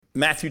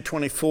Matthew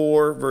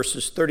 24,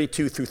 verses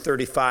 32 through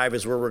 35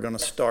 is where we're going to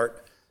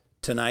start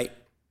tonight.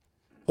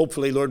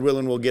 Hopefully, Lord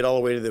willing, we'll get all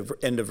the way to the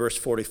end of verse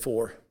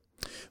 44.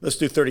 Let's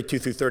do 32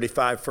 through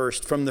 35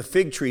 first. From the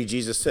fig tree,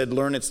 Jesus said,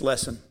 learn its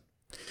lesson.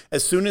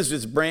 As soon as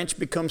its branch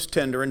becomes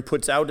tender and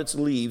puts out its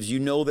leaves, you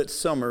know that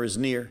summer is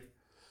near.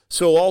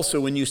 So also,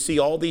 when you see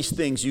all these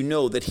things, you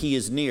know that he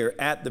is near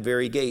at the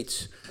very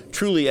gates.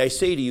 Truly, I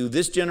say to you,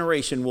 this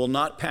generation will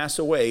not pass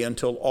away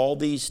until all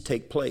these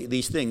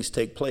things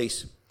take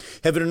place.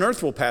 Heaven and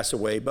earth will pass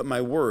away, but my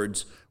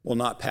words will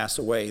not pass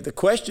away. The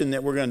question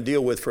that we're going to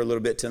deal with for a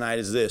little bit tonight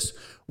is this.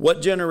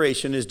 What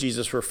generation is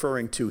Jesus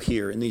referring to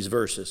here in these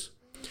verses?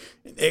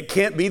 It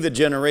can't be the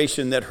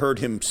generation that heard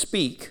him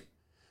speak,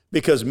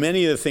 because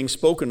many of the things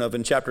spoken of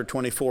in chapter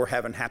 24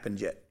 haven't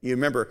happened yet. You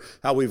remember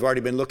how we've already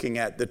been looking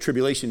at the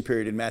tribulation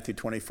period in Matthew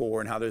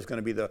 24 and how there's going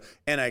to be the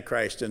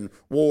Antichrist and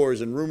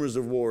wars and rumors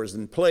of wars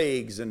and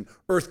plagues and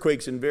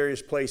earthquakes in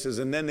various places.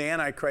 And then the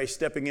Antichrist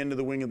stepping into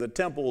the wing of the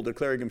temple,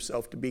 declaring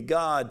himself to be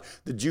God,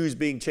 the Jews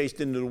being chased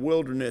into the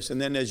wilderness.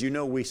 And then, as you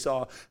know, we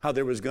saw how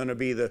there was going to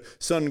be the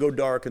sun go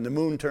dark and the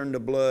moon turn to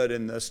blood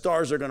and the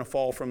stars are going to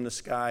fall from the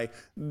sky.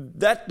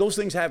 Those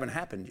things haven't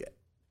happened yet.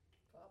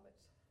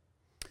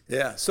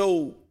 Yeah,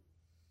 so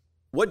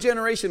what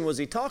generation was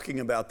he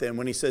talking about then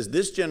when he says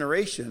this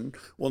generation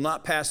will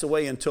not pass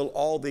away until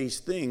all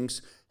these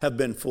things have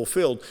been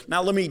fulfilled?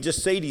 Now, let me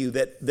just say to you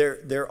that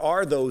there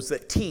are those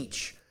that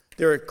teach.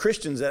 There are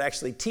Christians that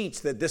actually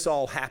teach that this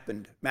all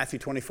happened. Matthew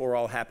 24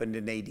 all happened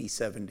in AD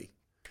 70.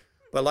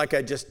 But like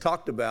I just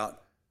talked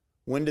about,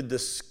 when did the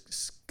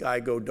sky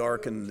go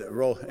dark and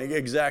roll?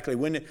 Exactly.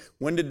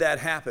 When did that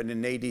happen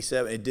in AD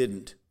 70? It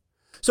didn't.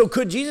 So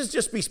could Jesus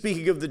just be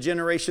speaking of the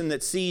generation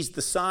that sees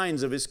the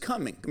signs of his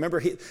coming?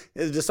 Remember,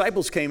 the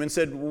disciples came and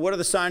said, what are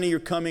the signs of your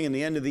coming and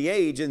the end of the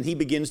age? And he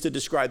begins to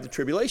describe the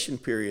tribulation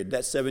period,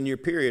 that 7-year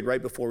period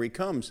right before he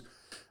comes.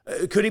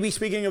 Could he be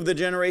speaking of the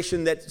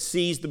generation that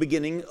sees the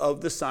beginning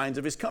of the signs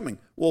of his coming?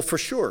 Well, for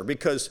sure,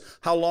 because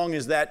how long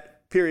is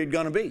that period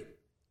going to be?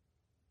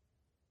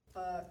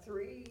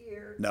 3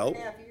 years, No.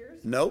 3.5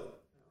 years?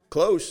 Nope.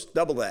 Close,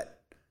 double that.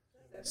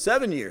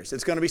 7 years.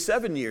 It's going to be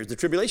 7 years. The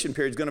tribulation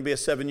period is going to be a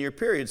 7-year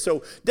period.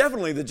 So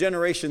definitely the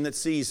generation that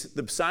sees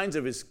the signs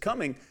of his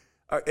coming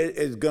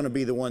is going to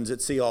be the ones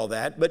that see all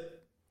that.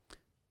 But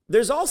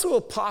there's also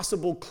a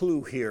possible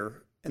clue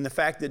here in the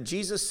fact that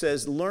Jesus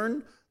says,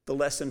 learn the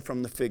lesson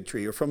from the fig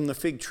tree, or from the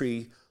fig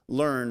tree,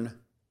 learn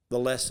the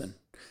lesson.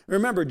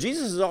 Remember,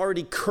 Jesus has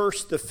already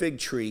cursed the fig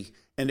tree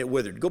and it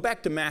withered. Go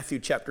back to Matthew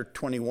chapter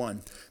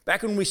 21.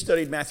 Back when we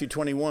studied Matthew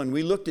 21,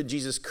 we looked at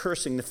Jesus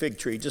cursing the fig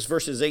tree, just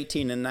verses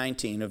 18 and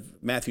 19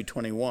 of Matthew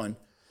 21. It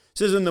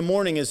says, in the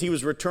morning as he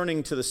was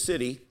returning to the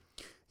city,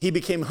 he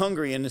became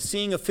hungry, and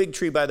seeing a fig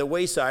tree by the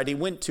wayside, he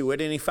went to it,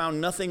 and he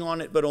found nothing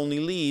on it but only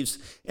leaves.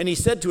 And he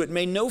said to it,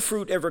 may no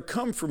fruit ever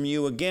come from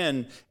you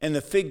again. And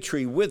the fig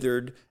tree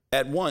withered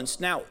at once.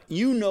 Now,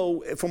 you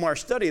know from our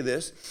study of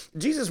this,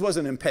 Jesus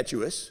wasn't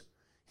impetuous.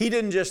 He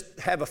didn't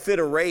just have a fit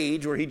of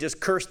rage where he just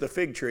cursed the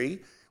fig tree.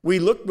 We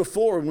looked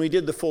before when we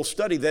did the full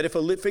study that if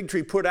a fig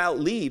tree put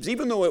out leaves,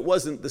 even though it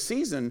wasn't the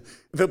season,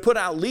 if it put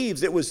out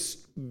leaves, it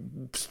was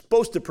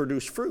supposed to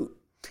produce fruit.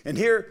 And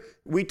here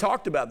we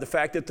talked about the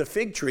fact that the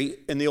fig tree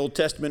in the Old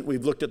Testament,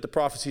 we've looked at the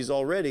prophecies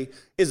already,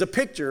 is a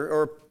picture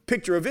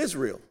of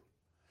Israel.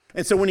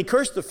 And so when he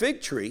cursed the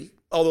fig tree,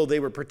 although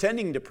they were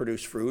pretending to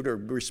produce fruit or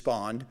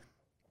respond,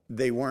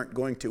 they weren't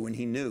going to, and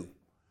he knew.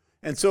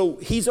 And so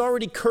he's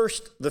already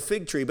cursed the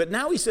fig tree. But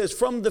now he says,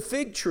 from the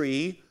fig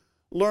tree,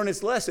 learn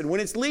its lesson.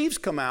 When its leaves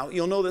come out,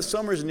 you'll know that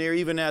summer's near,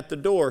 even at the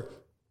door.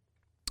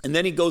 And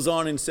then he goes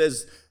on and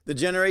says, the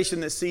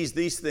generation that sees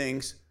these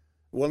things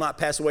will not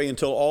pass away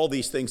until all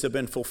these things have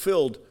been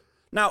fulfilled.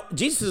 Now,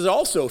 Jesus has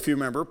also, if you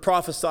remember,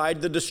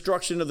 prophesied the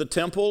destruction of the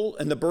temple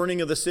and the burning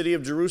of the city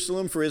of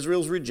Jerusalem for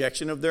Israel's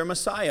rejection of their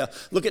Messiah.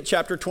 Look at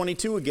chapter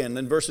 22 again,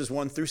 in verses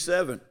 1 through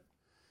 7.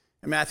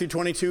 In Matthew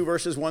 22,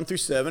 verses 1 through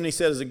 7, he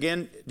says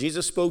again,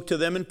 Jesus spoke to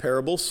them in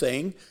parables,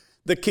 saying,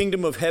 the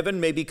kingdom of heaven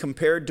may be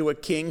compared to a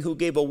king who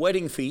gave a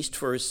wedding feast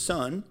for his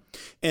son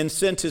and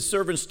sent his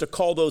servants to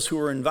call those who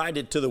were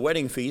invited to the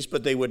wedding feast,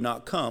 but they would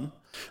not come.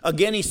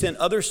 Again, he sent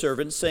other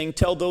servants, saying,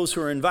 tell those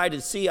who are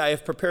invited, see, I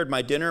have prepared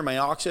my dinner, my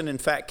oxen and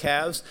fat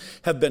calves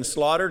have been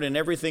slaughtered, and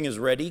everything is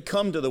ready.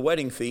 Come to the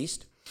wedding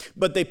feast.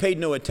 But they paid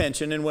no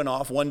attention and went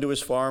off, one to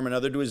his farm,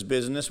 another to his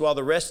business, while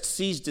the rest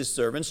seized his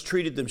servants,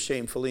 treated them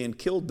shamefully, and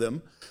killed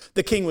them.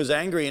 The king was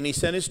angry, and he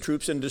sent his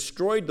troops and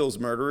destroyed those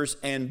murderers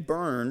and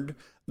burned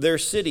their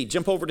city.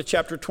 Jump over to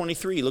chapter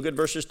 23. Look at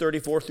verses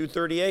 34 through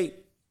 38.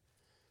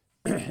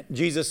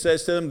 Jesus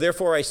says to them,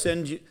 therefore I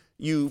send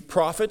you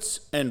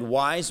prophets and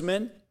wise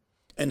men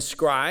and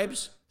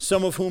scribes,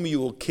 some of whom you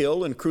will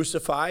kill and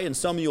crucify, and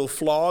some you will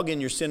flog in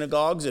your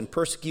synagogues and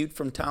persecute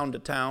from town to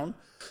town,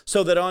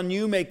 so that on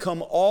you may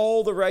come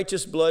all the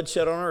righteous blood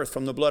shed on earth,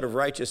 from the blood of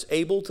righteous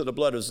Abel to the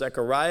blood of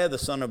Zechariah, the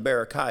son of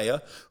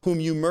Berechiah, whom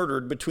you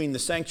murdered between the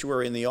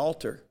sanctuary and the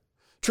altar.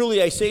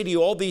 Truly I say to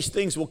you, all these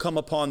things will come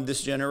upon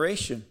this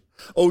generation.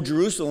 O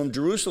Jerusalem,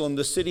 Jerusalem,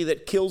 the city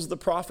that kills the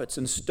prophets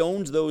and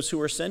stones those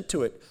who are sent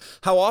to it.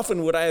 How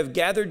often would I have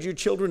gathered your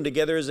children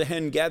together as a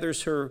hen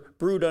gathers her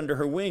brood under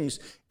her wings,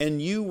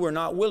 and you were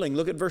not willing.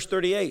 Look at verse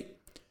 38.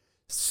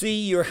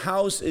 See, your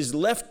house is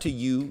left to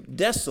you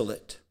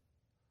desolate.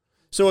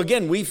 So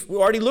again, we've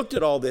already looked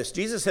at all this.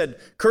 Jesus had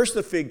cursed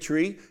the fig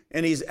tree,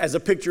 and he's as a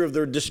picture of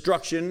their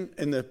destruction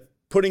and the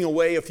putting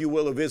away, if you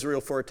will, of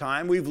Israel for a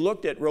time. We've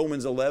looked at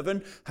Romans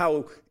 11,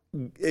 how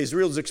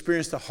Israel's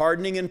experienced a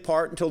hardening in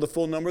part until the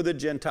full number of the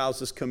Gentiles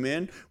has come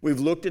in. We've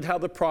looked at how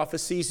the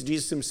prophecies,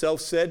 Jesus himself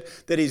said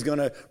that he's going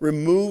to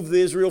remove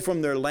Israel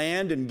from their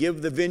land and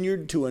give the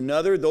vineyard to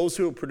another, those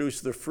who will produce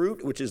the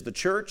fruit, which is the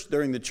church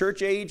during the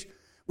church age.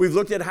 We've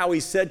looked at how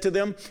he said to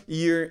them,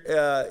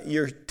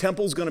 your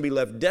temple's going to be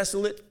left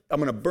desolate. I'm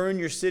going to burn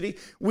your city.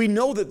 We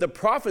know that the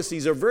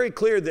prophecies are very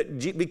clear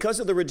that because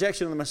of the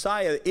rejection of the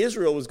Messiah,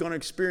 Israel was going to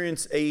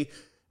experience a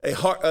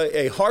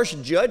harsh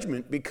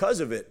judgment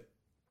because of it.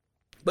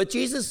 But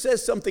Jesus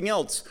says something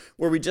else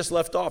where we just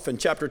left off in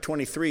chapter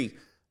 23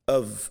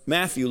 of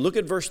Matthew. Look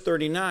at verse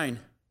 39.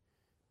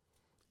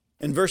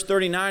 In verse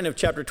 39 of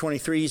chapter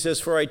 23, he says,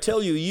 For I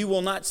tell you, you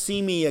will not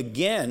see me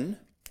again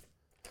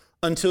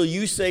until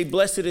you say,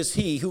 Blessed is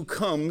he who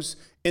comes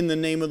in the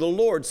name of the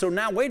Lord. So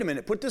now, wait a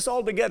minute. Put this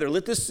all together.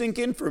 Let this sink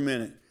in for a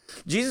minute.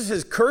 Jesus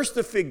has cursed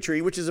the fig tree,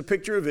 which is a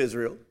picture of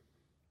Israel.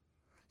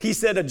 He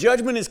said, a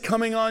judgment is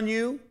coming on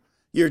you.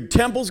 Your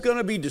temple's going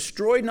to be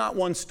destroyed. Not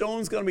one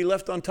stone's going to be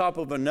left on top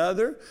of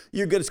another.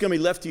 It's going to be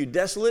left to you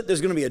desolate.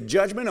 There's going to be a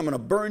judgment. I'm going to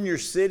burn your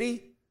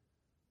city.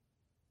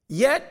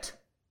 Yet,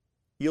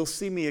 you'll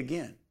see me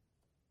again.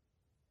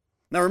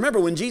 Now remember,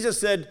 when Jesus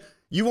said,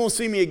 you won't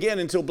see me again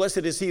until blessed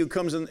is he who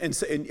comes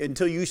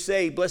until you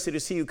say, blessed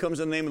is he who comes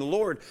in the name of the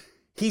Lord.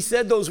 He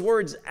said those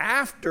words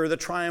after the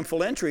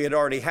triumphal entry had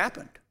already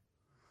happened.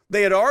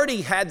 They had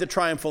already had the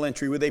triumphal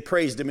entry where they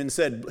praised him and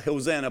said,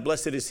 Hosanna,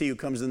 blessed is he who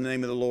comes in the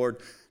name of the Lord.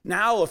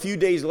 Now, a few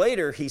days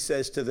later, he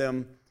says to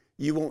them,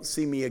 you won't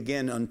see me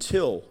again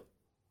until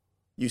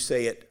you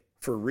say it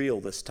for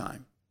real this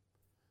time.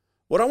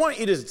 What I want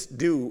you to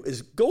do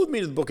is go with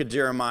me to the book of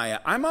Jeremiah.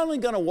 I'm only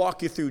going to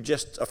walk you through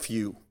just a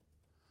few.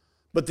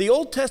 But the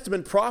Old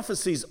Testament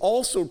prophecies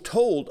also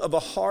told of a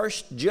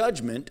harsh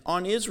judgment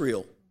on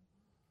Israel.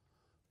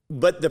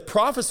 But the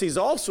prophecies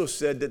also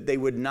said that they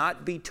would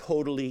not be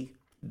totally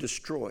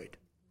destroyed.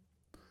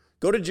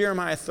 Go to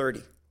Jeremiah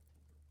 30.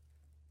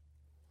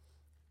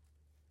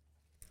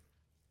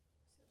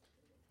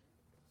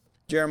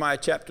 Jeremiah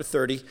chapter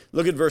 30.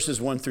 Look at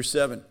verses 1 through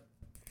 7.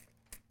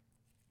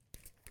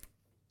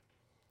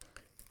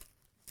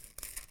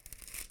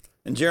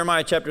 In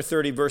Jeremiah chapter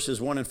 30,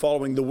 verses 1 and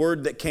following, the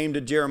word that came to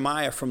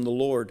Jeremiah from the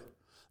Lord.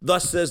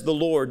 Thus says the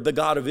Lord, the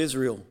God of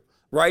Israel,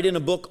 write in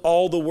a book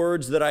all the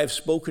words that I have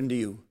spoken to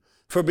you.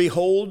 For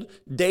behold,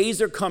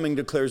 days are coming,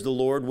 declares the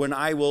Lord, when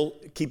I will,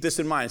 keep this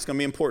in mind, it's going to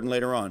be important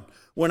later on,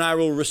 when I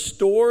will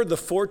restore the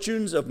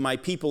fortunes of my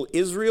people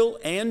Israel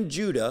and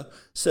Judah,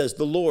 says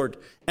the Lord,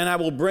 and I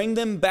will bring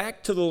them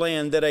back to the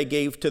land that I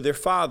gave to their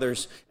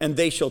fathers, and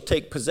they shall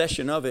take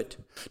possession of it.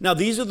 Now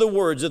these are the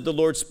words that the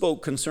Lord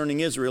spoke concerning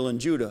Israel and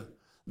Judah.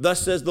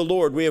 Thus says the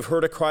Lord, we have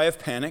heard a cry of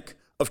panic,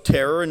 of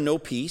terror and no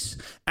peace.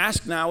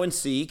 Ask now and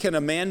see, can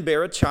a man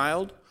bear a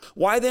child?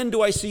 Why then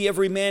do I see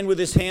every man with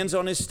his hands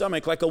on his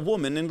stomach like a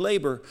woman in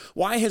labor?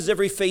 Why has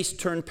every face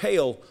turned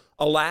pale?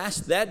 Alas,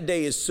 that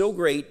day is so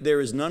great, there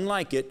is none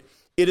like it.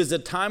 It is a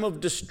time of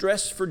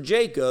distress for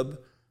Jacob,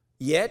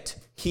 yet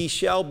he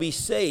shall be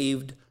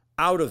saved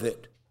out of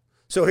it.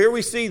 So here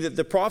we see that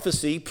the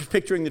prophecy,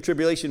 picturing the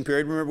tribulation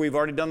period, remember we've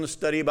already done the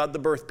study about the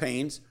birth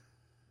pains.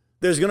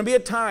 There's going to be a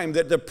time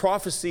that the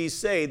prophecies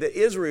say that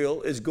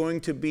Israel is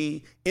going to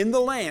be in the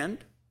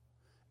land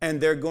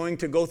and they're going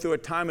to go through a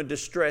time of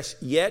distress,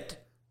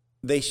 yet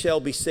they shall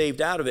be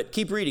saved out of it.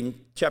 Keep reading,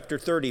 chapter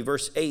 30,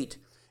 verse 8.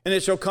 And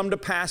it shall come to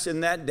pass in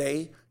that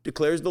day,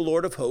 declares the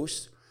Lord of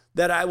hosts,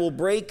 that I will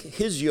break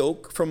his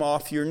yoke from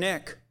off your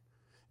neck,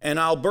 and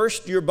I'll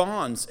burst your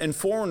bonds, and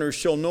foreigners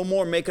shall no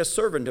more make a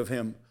servant of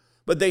him.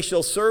 But they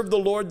shall serve the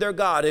Lord their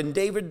God, and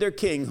David their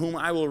king, whom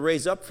I will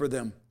raise up for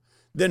them.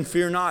 Then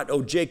fear not,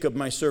 O Jacob,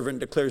 my servant,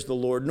 declares the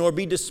Lord, nor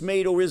be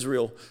dismayed, O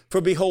Israel.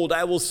 For behold,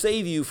 I will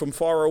save you from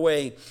far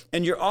away,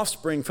 and your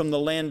offspring from the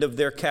land of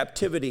their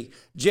captivity.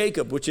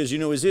 Jacob, which as you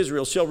know is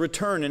Israel, shall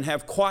return and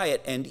have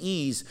quiet and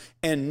ease,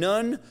 and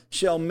none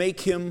shall make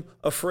him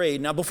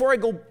afraid. Now, before I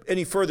go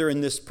any further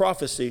in this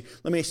prophecy,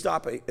 let me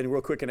stop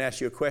real quick and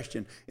ask you a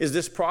question. Is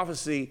this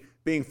prophecy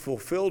being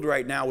fulfilled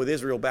right now with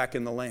Israel back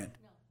in the land?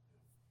 No.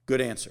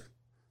 Good answer.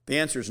 The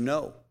answer is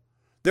no.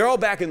 They're all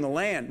back in the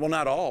land. Well,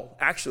 not all.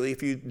 Actually,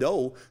 if you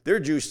know, there are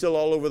Jews still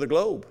all over the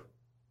globe.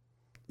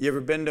 You ever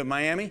been to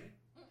Miami?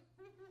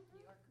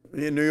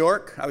 In New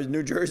York? I was in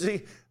New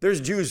Jersey.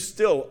 There's Jews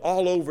still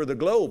all over the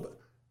globe.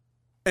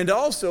 And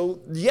also,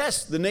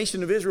 yes, the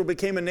nation of Israel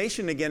became a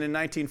nation again in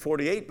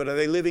 1948, but are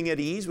they living at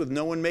ease with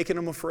no one making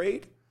them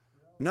afraid?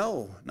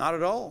 No, not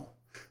at all.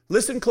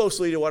 Listen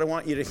closely to what I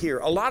want you to hear.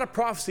 A lot of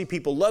prophecy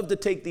people love to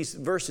take these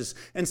verses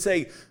and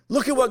say,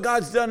 look at what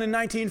God's done in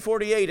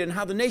 1948 and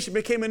how the nation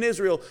became an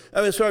Israel,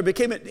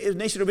 the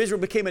nation of Israel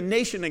became a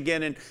nation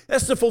again. And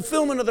that's the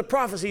fulfillment of the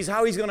prophecies,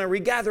 how he's going to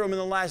regather them in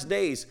the last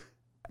days.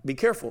 Be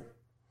careful.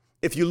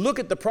 If you look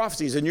at the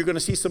prophecies, and you're going to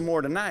see some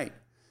more tonight,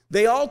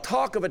 they all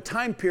talk of a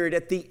time period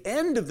at the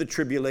end of the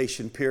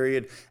tribulation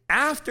period,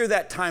 after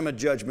that time of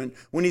judgment,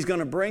 when he's going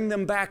to bring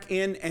them back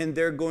in and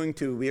they're going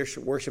to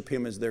worship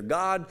him as their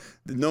God.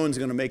 No one's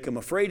going to make them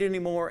afraid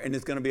anymore, and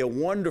it's going to be a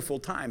wonderful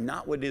time,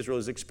 not what Israel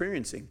is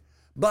experiencing.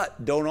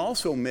 But don't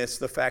also miss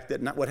the fact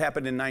that what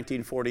happened in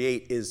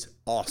 1948 is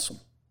awesome.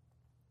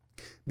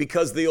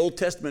 Because the Old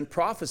Testament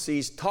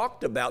prophecies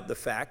talked about the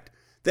fact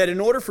that in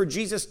order for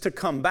Jesus to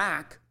come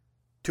back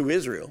to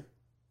Israel,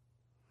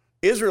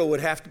 Israel would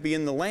have to be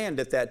in the land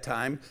at that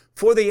time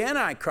for the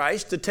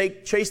Antichrist to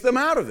chase them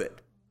out of it.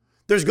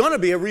 There's going to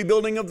be a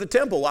rebuilding of the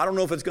temple. I don't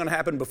know if it's going to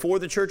happen before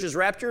the church is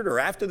raptured or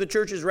after the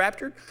church is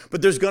raptured,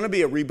 but there's going to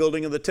be a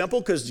rebuilding of the temple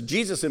because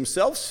Jesus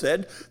himself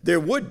said there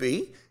would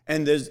be,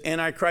 and the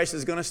Antichrist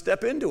is going to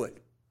step into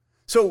it.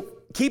 So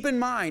keep in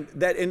mind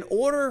that in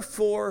order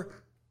for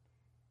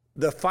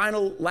the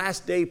final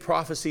last day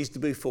prophecies to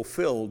be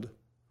fulfilled,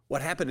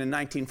 what happened in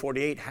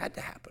 1948 had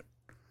to happen.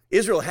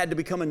 Israel had to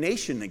become a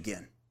nation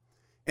again.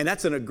 And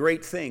that's a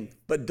great thing.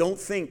 But don't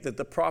think that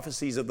the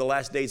prophecies of the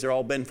last days are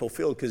all been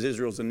fulfilled because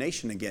Israel's a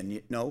nation again.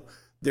 No,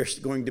 they're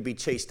going to be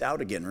chased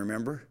out again,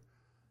 remember?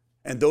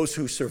 And those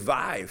who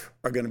survive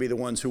are going to be the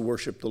ones who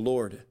worship the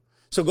Lord.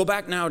 So go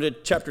back now to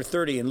chapter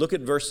 30 and look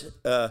at verse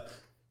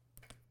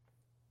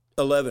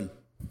 11.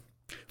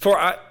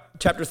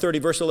 Chapter 30,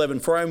 verse 11,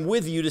 for I am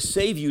with you to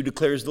save you,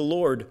 declares the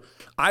Lord.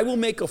 I will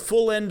make a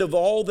full end of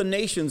all the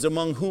nations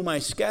among whom I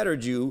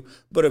scattered you,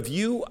 but of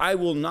you I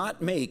will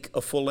not make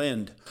a full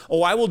end.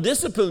 Oh, I will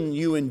discipline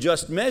you in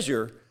just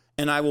measure,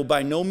 and I will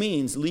by no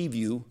means leave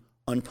you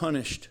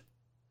unpunished.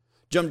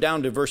 Jump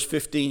down to verse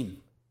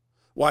 15.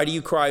 Why do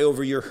you cry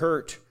over your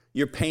hurt?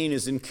 Your pain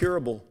is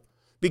incurable.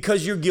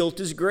 Because your guilt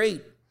is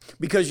great.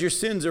 Because your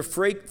sins are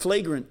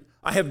flagrant.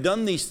 I have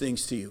done these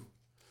things to you.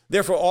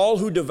 Therefore, all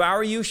who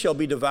devour you shall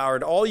be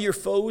devoured. All your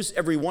foes,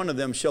 every one of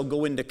them, shall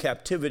go into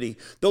captivity.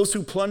 Those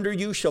who plunder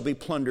you shall be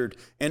plundered.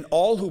 And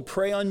all who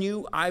prey on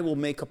you, I will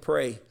make a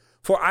prey.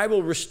 For I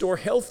will restore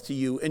health to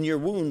you, and your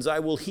wounds I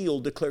will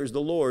heal, declares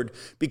the Lord,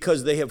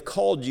 because they have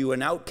called you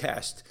an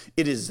outcast.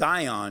 It is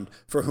Zion,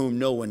 for whom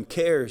no one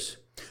cares.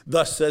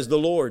 Thus says the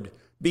Lord,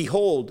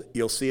 behold,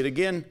 you'll see it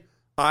again,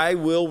 I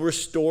will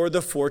restore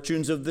the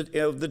fortunes of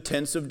the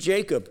tents of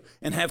Jacob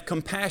and have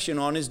compassion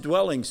on his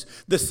dwellings.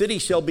 The city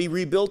shall be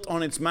rebuilt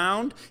on its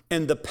mound,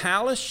 and the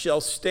palace shall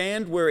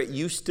stand where it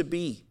used to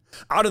be.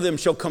 Out of them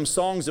shall come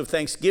songs of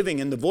thanksgiving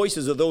and the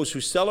voices of those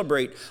who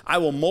celebrate. I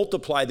will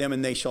multiply them,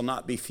 and they shall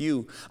not be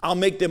few. I'll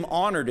make them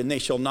honored, and they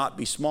shall not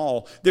be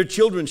small. Their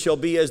children shall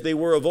be as they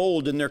were of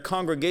old, and their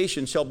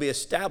congregation shall be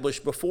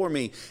established before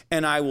me,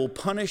 and I will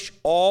punish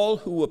all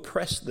who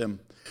oppress them.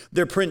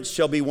 Their prince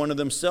shall be one of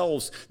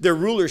themselves. Their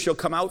ruler shall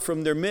come out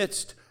from their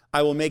midst.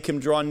 I will make him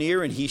draw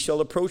near, and he shall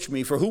approach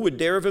me. For who would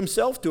dare of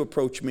himself to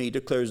approach me,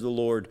 declares the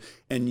Lord.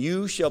 And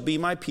you shall be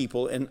my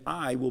people, and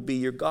I will be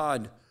your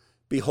God.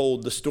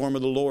 Behold, the storm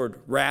of the Lord.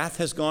 Wrath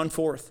has gone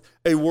forth,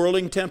 a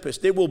whirling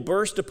tempest. It will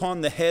burst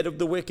upon the head of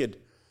the wicked.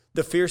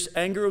 The fierce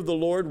anger of the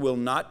Lord will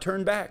not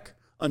turn back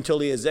until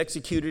he has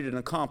executed and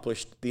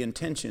accomplished the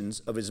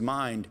intentions of his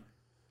mind.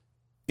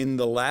 In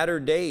the latter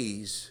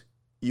days,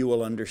 you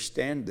will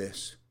understand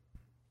this.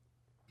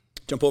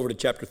 Jump over to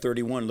chapter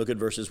 31, look at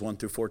verses 1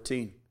 through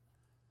 14.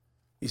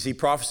 You see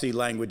prophecy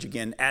language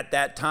again. At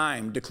that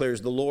time,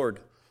 declares the Lord,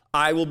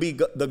 I will be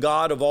the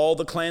God of all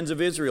the clans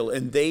of Israel,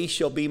 and they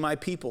shall be my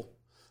people.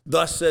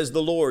 Thus says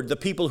the Lord, the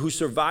people who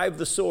survived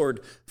the sword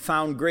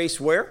found grace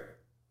where?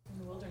 In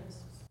the wilderness.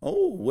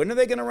 Oh, when are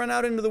they going to run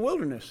out into the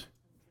wilderness?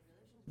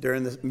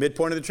 During the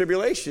midpoint of the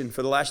tribulation.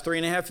 For the last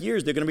 3.5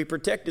 years, they're going to be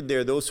protected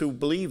there. Those who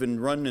believe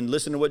and run and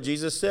listen to what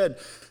Jesus said.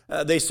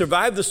 They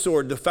survived the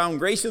sword. They found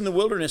grace in the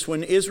wilderness.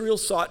 When Israel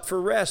sought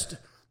for rest,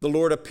 the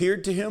Lord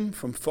appeared to him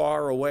from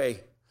far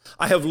away.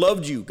 I have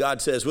loved you,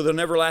 God says, with an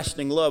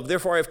everlasting love.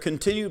 Therefore, I have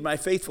continued my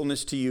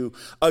faithfulness to you.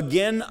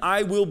 Again,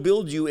 I will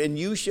build you, and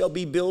you shall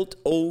be built,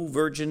 O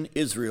virgin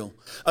Israel.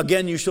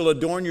 Again, you shall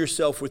adorn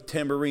yourself with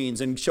tambourines,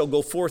 and shall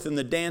go forth in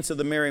the dance of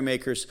the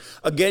merrymakers.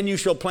 Again, you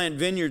shall plant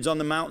vineyards on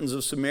the mountains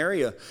of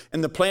Samaria,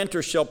 and the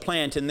planters shall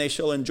plant, and they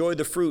shall enjoy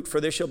the fruit. For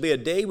there shall be a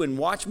day when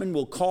watchmen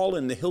will call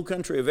in the hill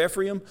country of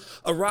Ephraim,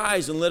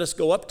 arise, and let us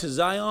go up to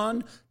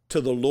Zion, to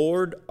the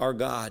Lord our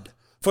God.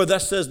 For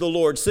thus says the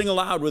Lord, sing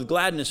aloud with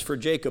gladness for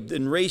Jacob,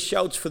 and raise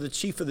shouts for the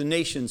chief of the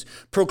nations.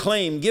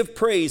 Proclaim, give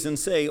praise, and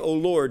say, O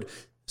Lord,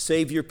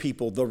 save your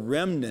people, the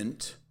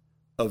remnant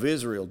of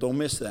Israel. Don't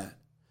miss that.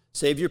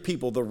 Save your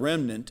people, the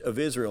remnant of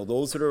Israel,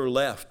 those that are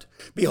left.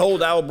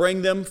 Behold, I will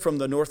bring them from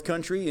the north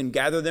country and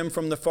gather them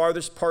from the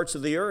farthest parts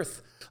of the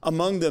earth.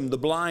 Among them the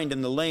blind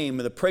and the lame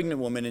and the pregnant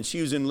woman, and she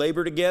who's in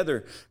labor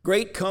together.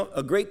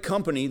 A great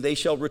company they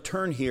shall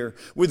return here.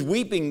 With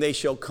weeping they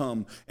shall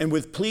come, and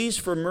with pleas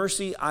for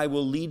mercy I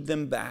will lead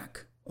them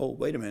back. Oh,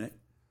 wait a minute.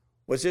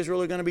 What's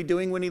Israel going to be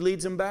doing when he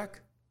leads them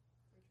back?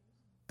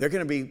 They're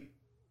going to be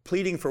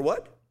pleading for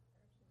what?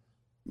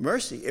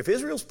 Mercy. If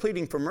Israel's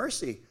pleading for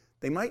mercy,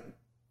 they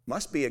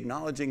must be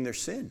acknowledging their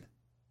sin.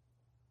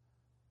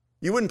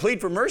 You wouldn't plead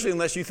for mercy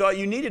unless you thought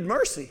you needed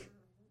mercy.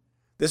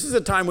 This is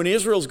a time when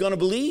Israel's going to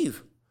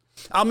believe.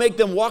 I'll make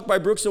them walk by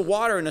brooks of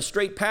water in a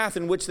straight path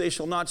in which they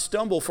shall not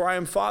stumble, for I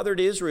am father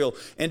to Israel,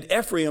 and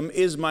Ephraim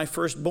is my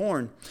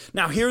firstborn.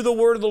 Now hear the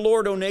word of the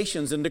Lord, O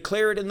nations, and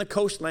declare it in the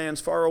coastlands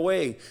far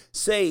away.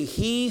 Say,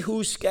 he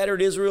who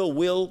scattered Israel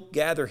will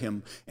gather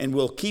him, and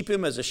will keep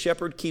him as a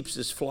shepherd keeps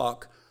his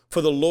flock.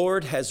 For the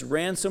Lord has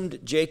ransomed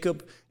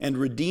Jacob and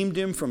redeemed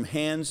him from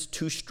hands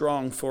too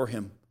strong for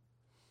him.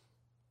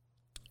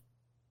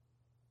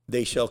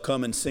 They shall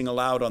come and sing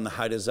aloud on the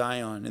height of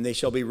Zion, and they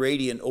shall be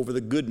radiant over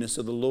the goodness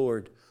of the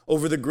Lord,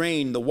 over the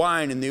grain, the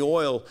wine, and the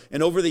oil,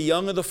 and over the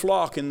young of the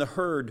flock and the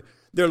herd.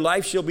 Their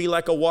life shall be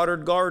like a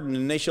watered garden,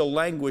 and they shall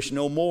languish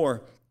no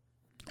more.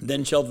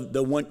 Then shall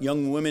the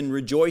young women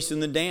rejoice in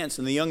the dance,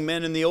 and the young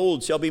men and the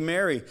old shall be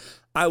merry.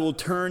 I will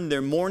turn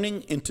their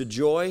mourning into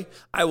joy.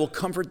 I will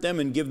comfort them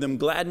and give them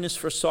gladness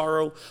for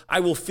sorrow. I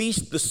will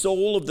feast the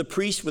soul of the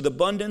priest with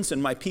abundance,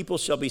 and my people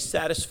shall be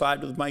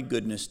satisfied with my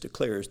goodness,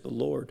 declares the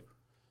Lord.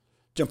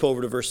 Jump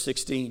over to verse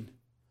 16.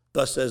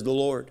 Thus says the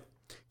Lord,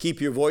 keep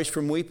your voice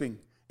from weeping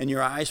and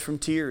your eyes from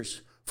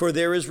tears, for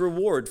there is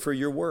reward for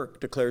your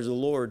work, declares the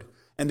Lord.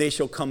 And they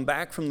shall come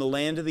back from the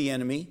land of the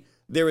enemy.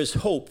 There is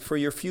hope for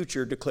your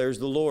future, declares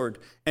the Lord.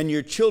 And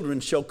your children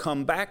shall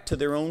come back to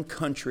their own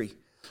country.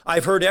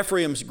 I've heard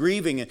Ephraim's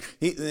grieving,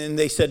 and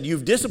they said,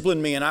 you've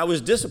disciplined me, and I was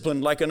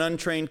disciplined like an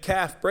untrained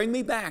calf. Bring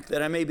me back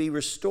that I may be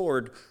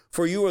restored,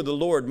 for you are the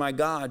Lord my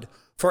God.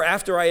 For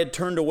after I had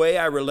turned away,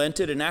 I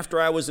relented, and after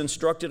I was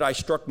instructed, I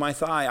struck my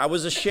thigh. I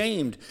was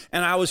ashamed,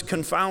 and I was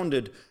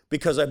confounded,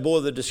 because I bore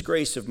the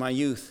disgrace of my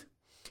youth.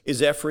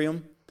 Is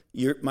Ephraim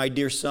my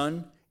dear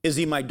son? Is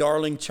he my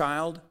darling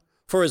child?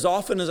 For as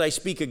often as I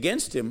speak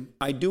against him,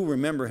 I do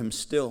remember him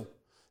still.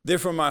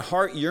 Therefore my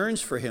heart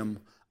yearns for him.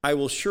 I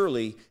will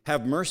surely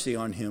have mercy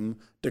on him,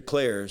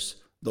 declares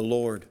the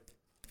Lord.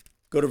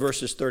 Go to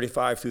verses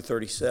 35 through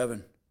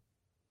 37.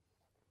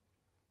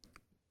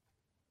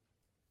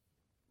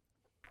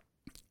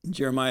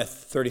 Jeremiah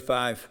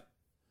 35,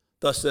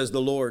 thus says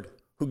the Lord,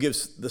 who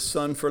gives the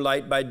sun for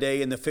light by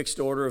day and the fixed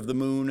order of the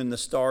moon and the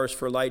stars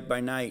for light by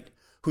night,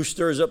 who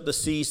stirs up the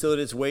sea so that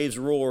its waves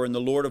roar, and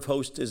the Lord of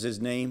hosts is his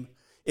name.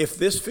 If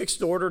this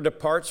fixed order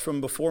departs from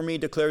before me,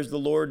 declares the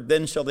Lord,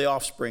 then shall the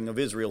offspring of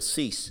Israel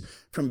cease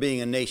from being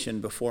a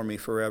nation before me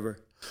forever.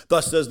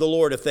 Thus says the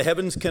Lord, if the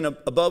heavens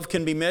above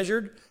can be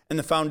measured, and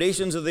the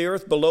foundations of the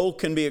earth below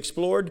can be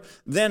explored,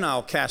 then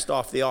I'll cast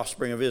off the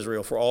offspring of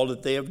Israel for all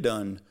that they have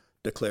done,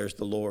 declares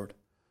the Lord.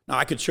 Now,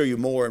 I could show you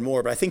more and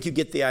more, but I think you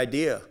get the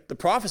idea. The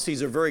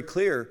prophecies are very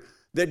clear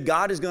that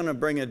God is going to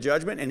bring a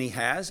judgment, and he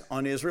has,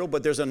 on Israel,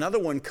 but there's another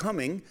one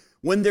coming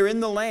when they're in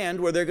the land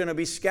where they're going to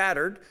be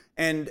scattered,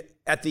 and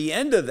at the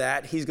end of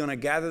that, he's going to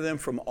gather them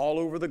from all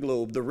over the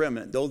globe, the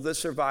remnant, those that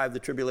survive the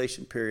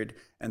tribulation period,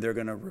 and they're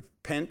going to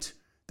repent.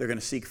 They're going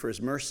to seek for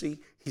his mercy.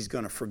 He's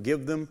going to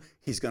forgive them.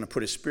 He's going to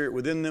put his spirit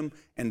within them,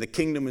 and the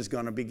kingdom is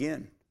going to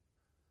begin.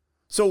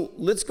 So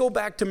let's go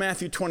back to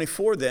Matthew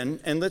 24 then,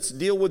 and let's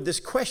deal with this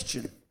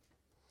question.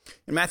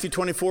 In Matthew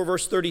 24,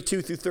 verse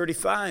 32 through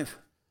 35,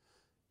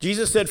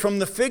 Jesus said, from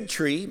the fig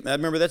tree,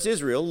 remember that's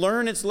Israel,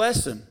 learn its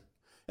lesson.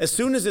 As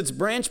soon as its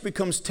branch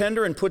becomes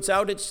tender and puts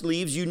out its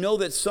leaves, you know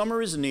that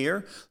summer is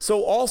near.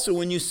 So also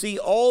when you see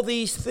all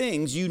these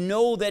things, you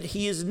know that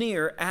he is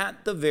near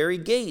at the very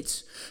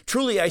gates.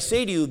 Truly I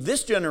say to you,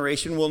 this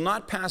generation will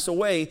not pass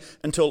away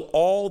until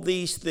all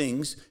these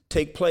things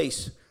take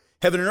place.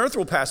 Heaven and earth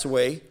will pass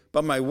away,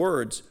 but my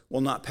words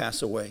will not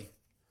pass away.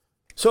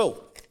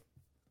 So,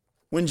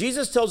 when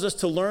Jesus tells us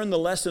to learn the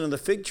lesson of the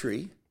fig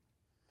tree,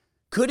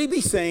 could he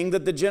be saying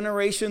that the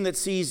generation that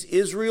sees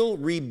Israel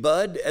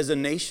rebud as a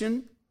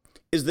nation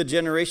is the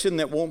generation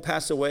that won't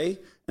pass away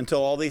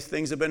until all these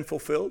things have been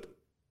fulfilled?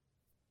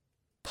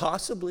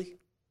 Possibly.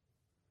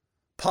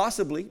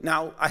 Possibly.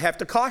 Now, I have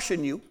to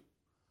caution you,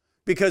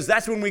 because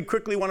that's when we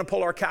quickly want to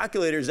pull our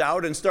calculators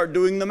out and start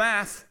doing the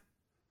math.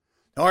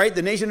 All right,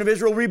 the nation of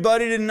Israel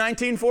rebudded in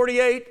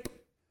 1948.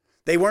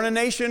 They weren't a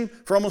nation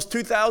for almost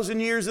 2,000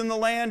 years in the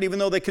land, even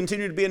though they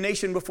continued to be a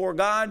nation before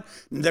God.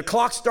 The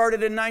clock started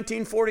in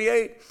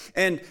 1948,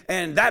 and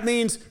that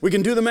means we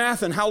can do the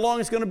math and how long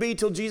it's going to be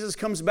till Jesus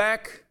comes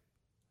back.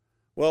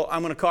 Well,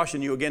 I'm going to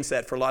caution you against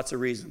that for lots of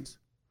reasons.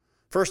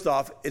 First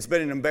off, it's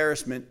been an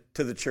embarrassment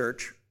to the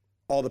church,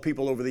 all the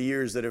people over the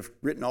years that have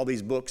written all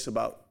these books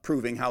about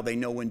proving how they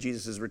know when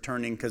Jesus is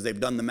returning because they've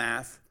done the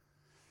math.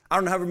 I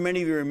don't know how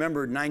many of you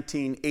remember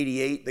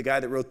 1988, the guy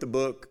that wrote the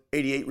book,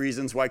 88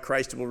 Reasons Why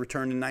Christ Will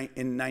Return in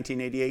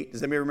 1988.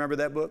 Does anybody remember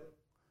that book?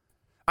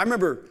 I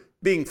remember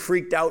being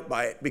freaked out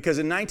by it because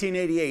in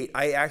 1988,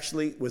 I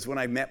actually was when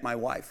I met my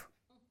wife.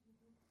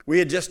 We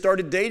had just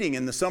started dating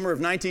in the summer of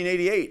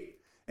 1988.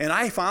 And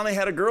I finally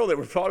had a girl that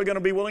was probably going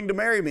to be willing to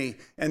marry me.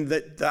 And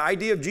the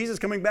idea of Jesus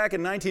coming back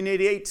in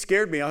 1988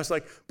 scared me. I was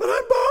like, but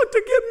I'm about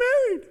to get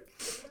married.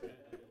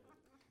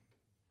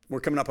 We're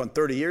coming up on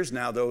 30 years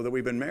now, though, that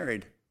we've been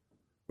married.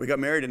 We got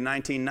married in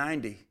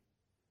 1990.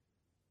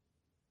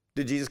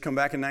 Did Jesus come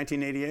back in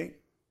 1988?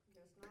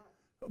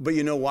 But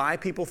you know why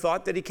people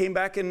thought that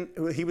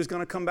he was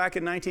going to come back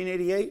in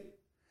 1988?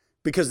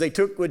 Because they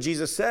took what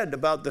Jesus said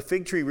about the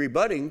fig tree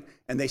rebutting,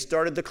 and they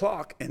started the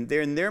clock. And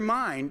in their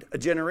mind, a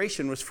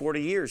generation was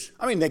 40 years.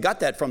 I mean, they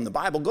got that from the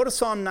Bible. Go to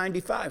Psalm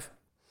 95.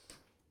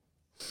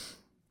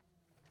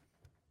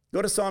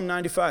 Go to Psalm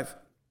 95.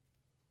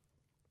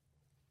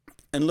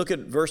 And look at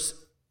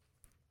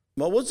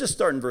we'll just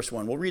start in verse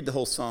 1. We'll read the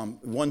whole Psalm.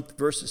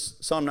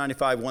 Psalm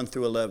 95, 1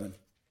 through 11.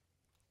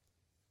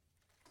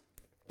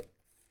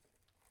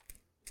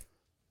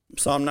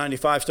 Psalm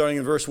 95, starting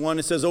in verse 1,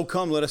 it says, "O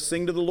come, let us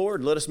sing to the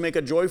Lord. Let us make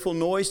a joyful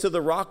noise to the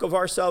rock of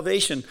our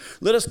salvation.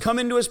 Let us come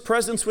into his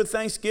presence with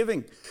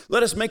thanksgiving.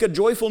 Let us make a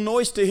joyful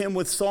noise to him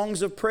with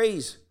songs of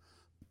praise.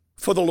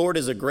 For the Lord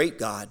is a great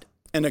God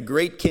and a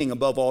great King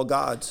above all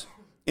gods.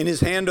 In his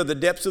hand are the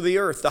depths of the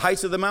earth. The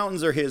heights of the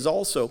mountains are his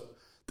also.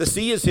 The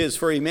sea is his,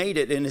 for he made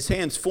it, and his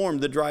hands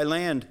formed the dry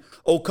land.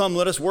 O come,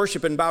 let us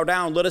worship and bow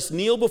down. Let us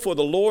kneel before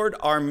the Lord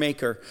our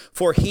Maker.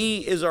 For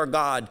he is our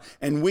God,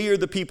 and we are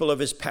the people of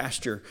his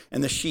pasture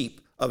and the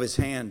sheep of his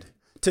hand.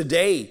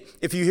 Today,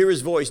 if you hear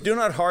his voice, do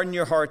not harden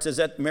your hearts as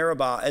at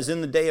Meribah, as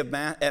in the day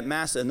at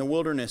Massah in the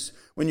wilderness,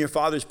 when your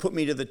fathers put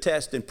me to the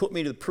test and put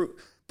me to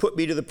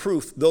the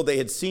proof, though they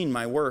had seen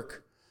my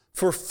work.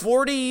 For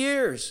 40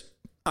 years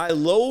I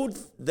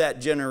loathed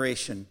that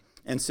generation,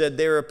 and said,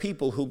 there are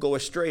people who go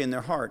astray in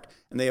their heart,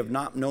 and they have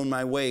not known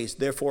my ways.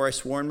 Therefore I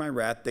swore in my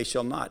wrath, they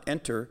shall not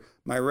enter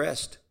my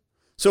rest."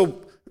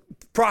 So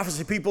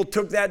prophecy people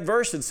took that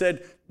verse and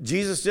said,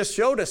 Jesus just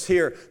showed us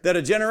here that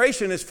a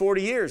generation is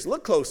 40 years.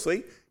 Look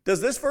closely.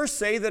 Does this verse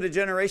say that a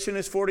generation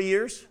is 40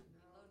 years?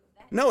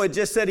 No, it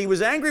just said he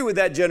was angry with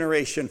that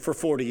generation for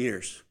 40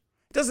 years.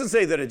 It doesn't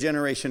say that a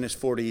generation is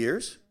 40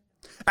 years.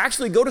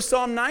 Actually, go to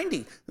Psalm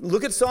 90.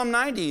 Look at Psalm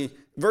 90,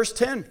 verse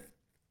 10.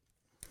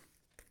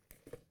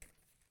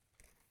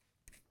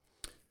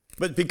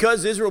 But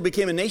because Israel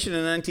became a nation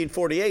in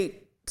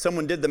 1948,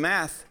 someone did the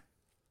math.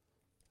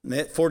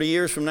 40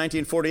 years from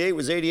 1948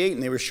 was 88,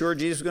 and they were sure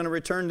Jesus was going to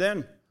return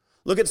then.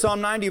 Look at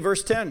Psalm 90,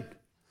 verse 10.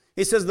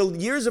 He says, the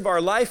years of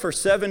our life are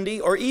 70,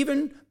 or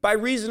even by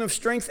reason of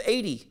strength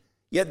 80.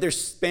 Yet their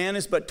span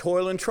is but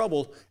toil and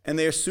trouble, and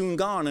they are soon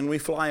gone, and we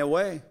fly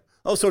away.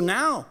 Oh, so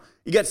now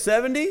you got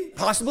 70,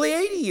 possibly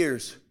 80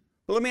 years.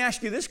 But let me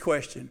ask you this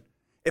question.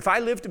 If I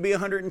live to be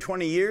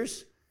 120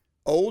 years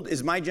old,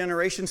 is my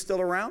generation still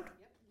around?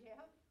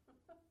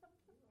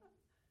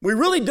 We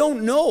really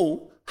don't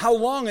know how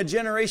long a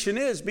generation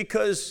is,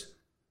 because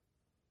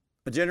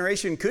a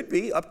generation could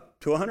be up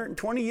to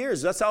 120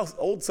 years. That's how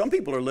old some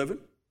people are living.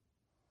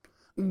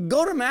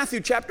 Go to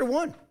Matthew chapter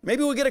 1.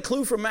 Maybe we'll get a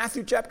clue from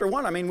Matthew chapter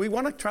 1. I mean, we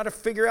want to try to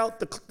figure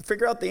out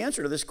the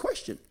answer to this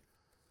question.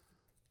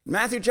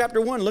 Matthew chapter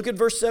 1, look at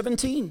verse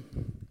 17.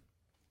 It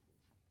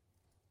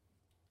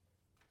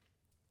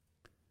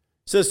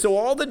says, so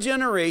all the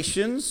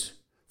generations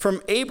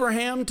from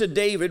Abraham to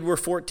David were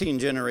 14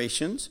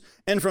 generations,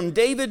 and from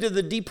David to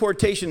the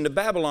deportation to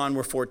Babylon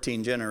were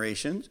 14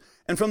 generations,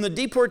 and from the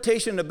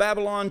deportation to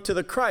Babylon to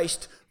the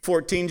Christ,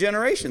 14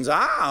 generations.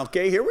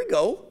 Okay, here we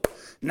go.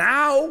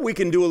 Now we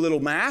can do a little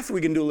math. We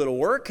can do a little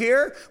work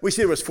here. We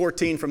see it was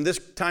 14 from this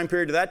time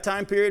period to that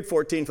time period,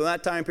 14 from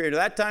that time period to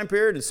that time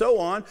period, and so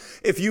on.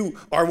 If you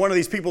are one of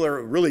these people that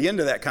are really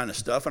into that kind of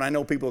stuff, and I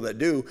know people that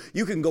do,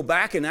 you can go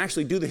back and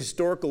actually do the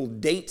historical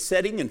date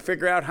setting and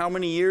figure out how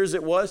many years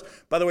it was.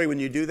 By the way, when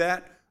you do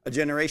that, a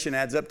generation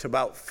adds up to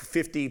about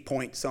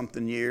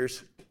 50-point-something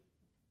years.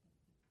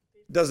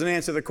 Doesn't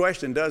answer the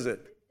question, does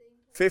it?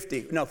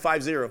 50. No,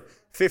 50.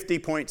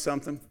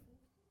 50-point-something.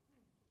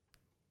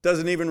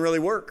 Doesn't even really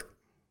work.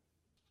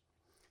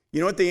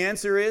 You know what the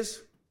answer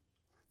is?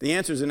 The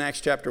answer is in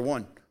Acts chapter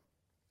 1.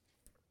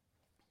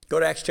 Go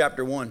to Acts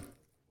chapter 1.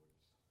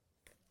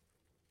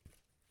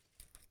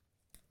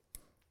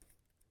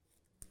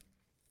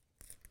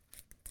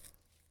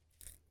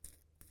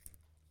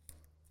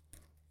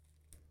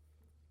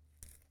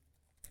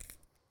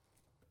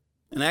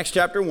 In Acts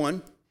chapter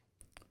 1,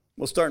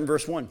 we'll start in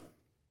verse 1.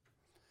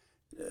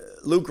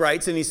 Luke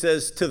writes, and he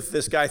says to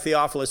this guy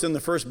Theophilus, in the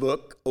first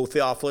book, O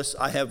Theophilus,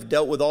 I have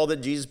dealt with all that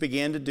Jesus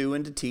began to do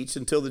and to teach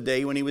until the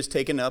day when he was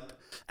taken up,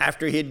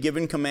 after he had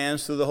given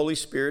commands through the Holy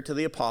Spirit to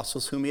the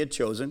apostles whom he had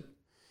chosen.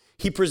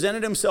 He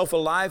presented himself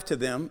alive to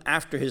them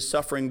after his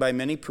suffering by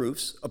many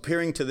proofs,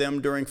 appearing to them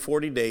during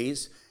 40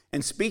 days,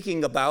 and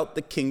speaking about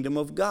the kingdom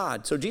of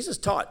God. So Jesus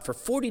taught for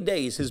 40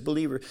 days his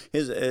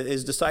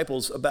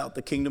disciples about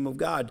the kingdom of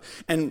God.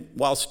 And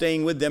while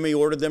staying with them, he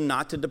ordered them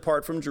not to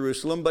depart from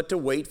Jerusalem, but to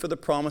wait for the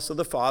promise of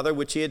the Father,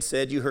 which he had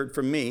said, you heard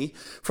from me.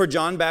 For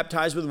John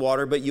baptized with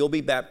water, but you'll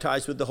be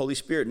baptized with the Holy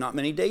Spirit not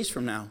many days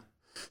from now.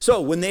 So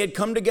when they had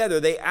come together,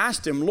 they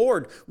asked him,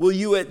 Lord, will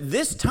you at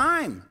this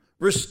time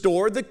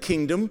restore the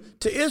kingdom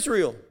to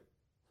Israel?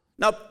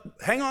 Now,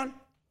 hang on.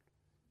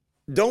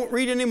 Don't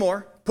read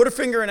anymore. Put a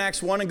finger in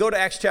Acts 1 and go to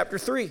Acts chapter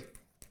 3.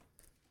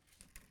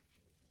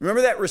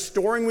 Remember that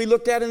restoring we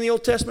looked at in the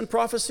Old Testament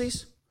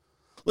prophecies?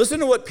 Listen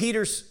to what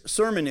Peter's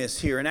sermon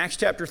is here in Acts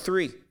chapter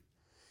 3.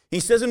 He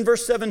says in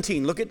verse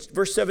 17, look at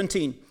verse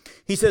 17.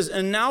 He says,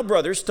 "And now,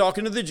 brothers,"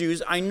 talking to the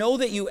Jews, "I know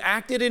that you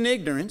acted in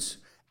ignorance,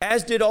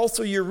 as did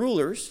also your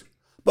rulers.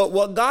 But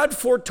what God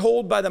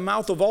foretold by the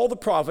mouth of all the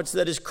prophets,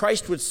 that is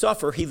Christ would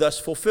suffer, he thus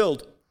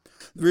fulfilled.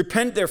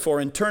 Repent, therefore,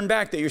 and turn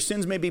back, that your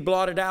sins may be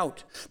blotted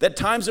out, that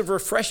times of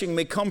refreshing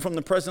may come from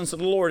the presence of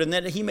the Lord, and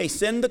that he may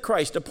send the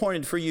Christ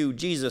appointed for you,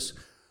 Jesus,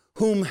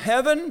 whom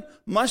heaven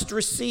must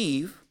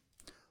receive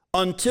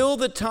until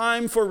the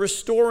time for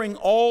restoring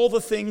all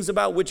the things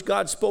about which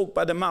God spoke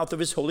by the mouth of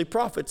his holy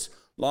prophets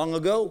long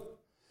ago."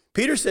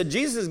 Peter said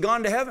Jesus has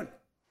gone to heaven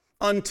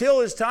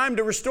until it's time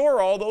to restore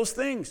all those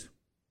things.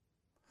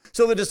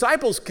 So the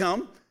disciples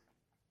come,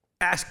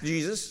 ask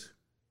Jesus,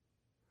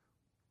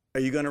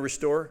 "Are you going to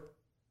restore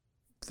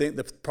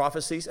the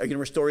prophecies? Are you going to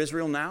restore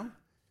Israel now?"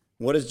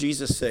 What does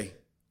Jesus say?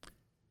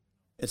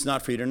 "It's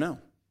not for you to know."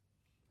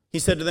 He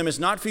said to them, "It's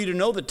not for you to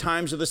know the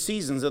times or the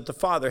seasons that the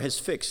Father has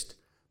fixed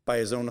by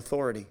his own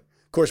authority."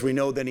 Of course, we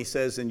know then he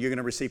says, "And you're going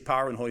to receive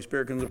power when the Holy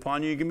Spirit comes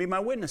upon you. You can be my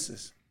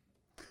witnesses."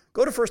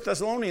 Go to 1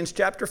 Thessalonians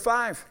chapter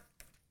 5.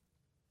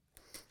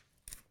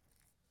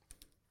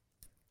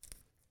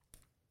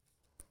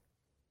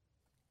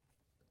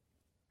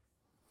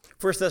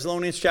 1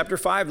 Thessalonians chapter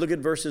 5, look at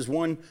verses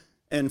 1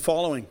 and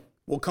following.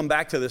 We'll come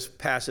back to this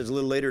passage a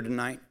little later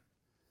tonight.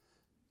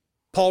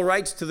 Paul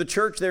writes to the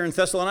church there in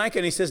Thessalonica,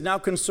 and he says, "Now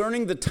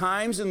concerning the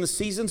times and the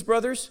seasons,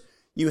 brothers,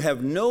 you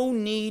have no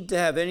need to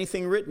have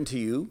anything written to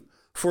you,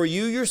 for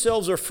you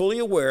yourselves are fully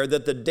aware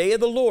that the day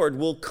of the Lord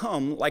will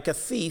come like a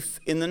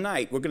thief in the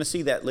night." We're going to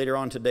see that later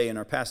on today in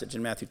our passage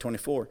in Matthew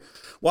 24.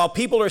 "While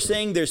people are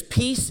saying there's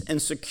peace and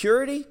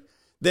security,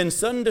 then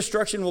sudden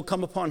destruction will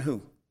come upon"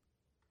 who?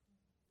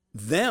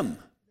 Them.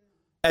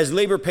 "As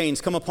labor pains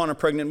come upon a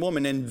pregnant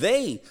woman, and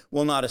they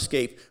will not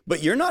escape.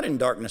 But you're not in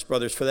darkness,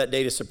 brothers, for that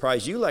day to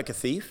surprise you like a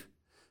thief."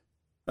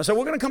 So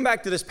we're going to come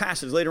back to this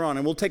passage later on,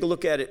 and we'll take a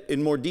look at it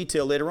in more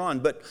detail later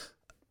on. But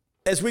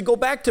as we go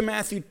back to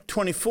Matthew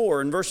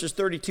 24 and verses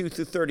 32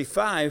 through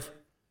 35,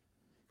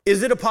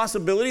 is it a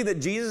possibility that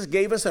Jesus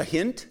gave us a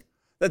hint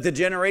that the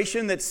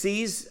generation that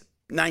sees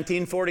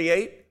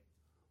 1948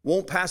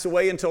 won't pass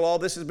away until all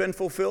this has been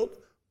fulfilled?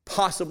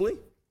 Possibly.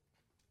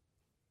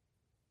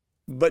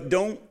 But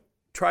don't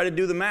try to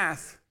do the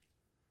math,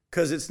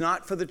 because it's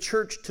not for the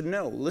church to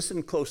know.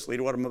 Listen closely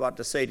to what I'm about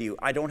to say to you.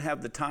 I don't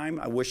have the time.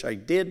 I wish I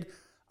did.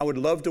 I would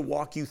love to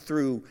walk you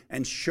through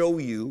and show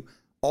you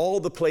all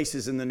the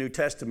places in the New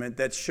Testament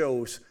that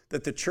shows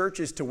that the church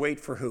is to wait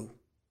for who?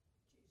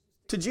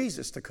 To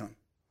Jesus to come.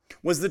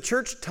 Was the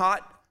church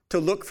taught to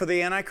look for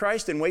the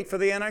Antichrist and wait for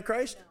the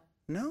Antichrist?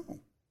 No.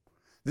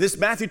 This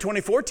Matthew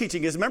 24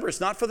 teaching is, remember,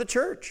 it's not for the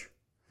church.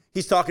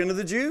 He's talking to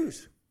the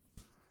Jews.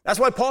 That's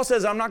why Paul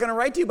says, "I'm not going to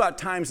write to you about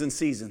times and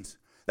seasons."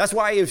 That's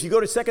why if you go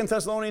to 2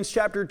 Thessalonians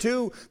chapter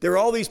 2, there are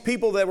all these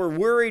people that were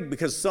worried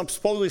because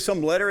supposedly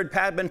some letter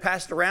had been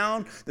passed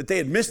around that they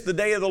had missed the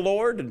day of the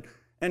Lord.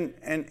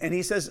 And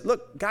he says,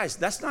 look, guys,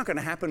 that's not going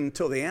to happen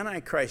until the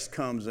Antichrist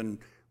comes and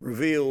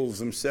reveals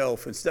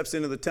himself and steps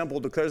into the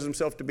temple, declares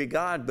himself to be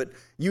God. But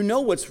you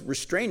know what's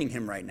restraining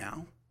him right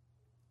now.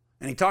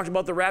 And he talked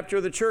about the rapture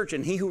of the church,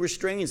 and he who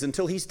restrains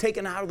until he's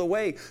taken out of the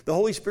way, the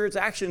Holy Spirit's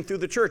action through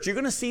the church. You're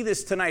going to see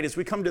this tonight as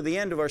we come to the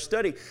end of our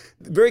study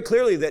very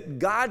clearly, that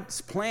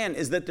God's plan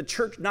is that the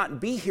church not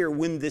be here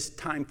when this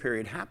time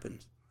period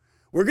happens.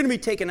 We're going to be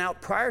taken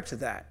out prior to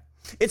that.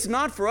 It's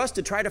not for us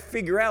to try to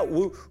figure out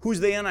who's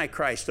the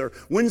Antichrist or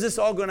when's this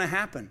all going to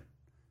happen.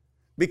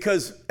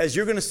 Because as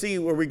you're going to see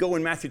where we go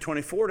in Matthew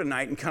 24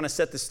 tonight and kind of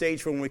set the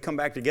stage for when we come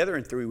back together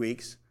in 3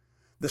 weeks,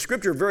 the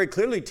scripture very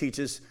clearly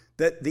teaches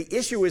that the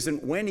issue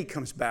isn't when he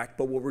comes back,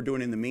 but what we're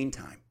doing in the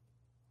meantime.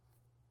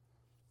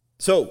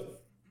 So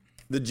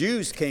the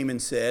Jews came and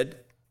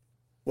said,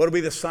 "What will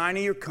be the sign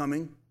of your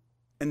coming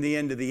and the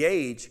end of the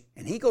age?"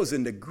 And he goes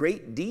into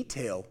great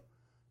detail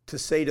to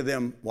say to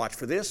them, watch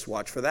for this,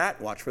 watch for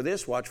that, watch for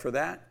this, watch for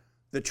that.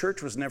 The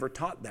church was never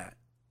taught that.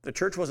 The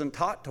church wasn't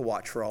taught to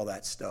watch for all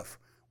that stuff.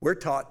 We're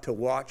taught to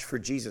watch for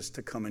Jesus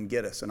to come and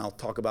get us. And I'll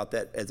talk about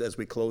that as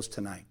we close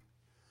tonight.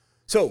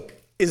 So,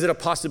 is it a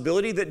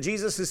possibility that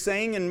Jesus is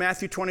saying in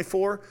Matthew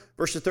 24,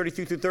 verses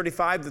 32 through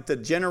 35, that the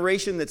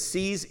generation that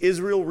sees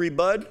Israel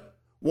rebud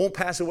won't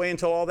pass away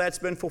until all that's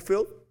been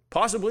fulfilled?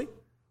 Possibly.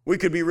 We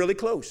could be really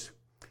close.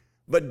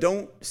 But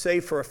don't say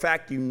for a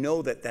fact you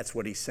know that that's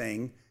what he's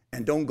saying,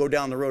 and don't go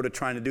down the road of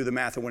trying to do the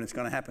math of when it's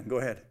going to happen. Go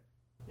ahead.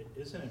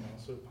 Isn't it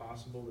also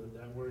possible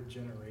that word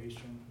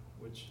generation,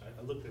 which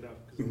I looked it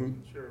up because I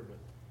wasn't sure, but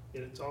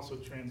it's also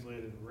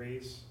translated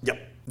race?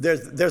 Yep.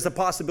 There's a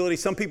possibility.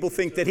 Some people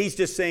think that he's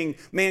just saying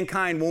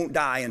mankind won't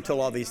die until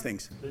all these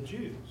things. The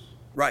Jews.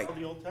 Right. All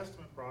the Old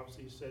Testament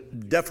prophecies said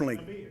that definitely.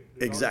 Going to be here.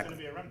 Exactly.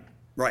 Going to be a remnant.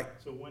 Right.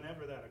 So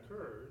whenever that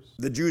occurs,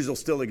 the Jews will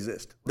still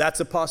exist. That's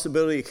a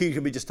possibility. He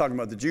could be just talking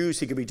about the Jews.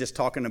 He could be just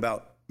talking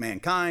about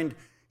mankind.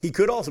 He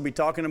could also be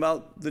talking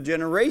about the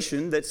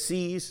generation that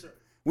sees. Sure.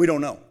 We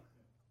don't know.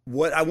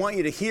 What I want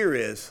you to hear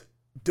is,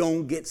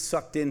 don't get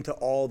sucked into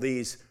all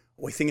these,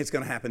 we think it's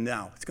going to happen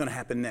now. It's going to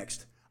happen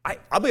next.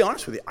 I'll be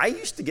honest with you. I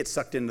used to get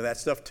sucked into that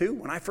stuff too.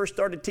 When I first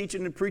started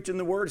teaching and preaching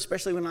the word,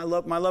 especially when my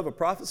love of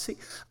prophecy,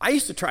 I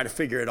used to try to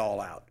figure it all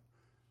out.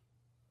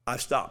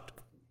 I've stopped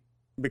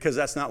because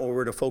that's not what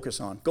we're to focus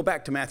on. Go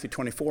back to Matthew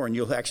 24 and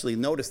you'll actually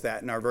notice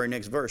that in our very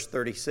next verse,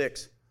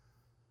 36.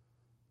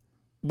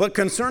 But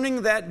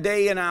concerning that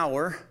day and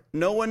hour,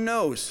 no one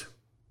knows.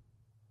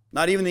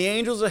 Not even the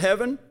angels of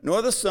heaven,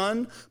 nor the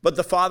Son, but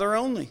the Father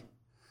only.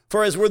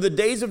 For as were the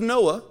days of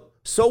Noah,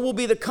 so will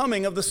be the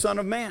coming of the Son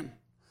of Man.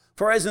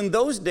 For as in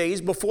those days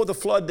before the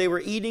flood they were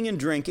eating and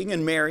drinking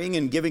and marrying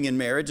and giving in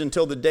marriage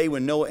until the day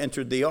when Noah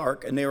entered the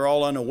ark, and they were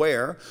all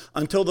unaware,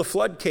 until the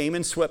flood came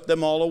and swept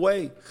them all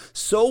away.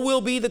 So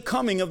will be the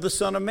coming of the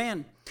Son of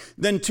Man.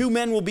 Then 2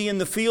 men will be in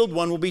the field,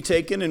 one will be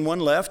taken and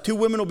one left. 2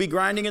 women will be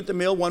grinding at the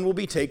mill, one will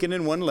be taken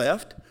and one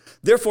left.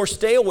 Therefore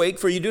stay awake,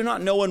 for you do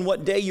not know on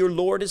what day your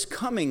Lord is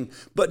coming.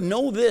 But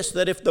know this,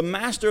 that if the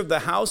master of the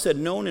house had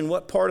known in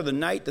what part of the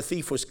night the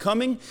thief was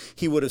coming,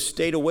 he would have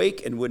stayed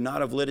awake and would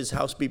not have let his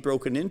house be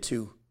broken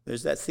into.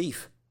 There's that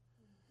thief.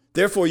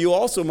 Therefore you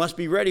also must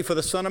be ready, for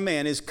the Son of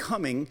Man is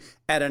coming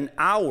at an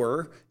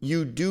hour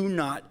you do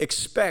not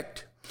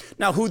expect.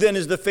 Now who then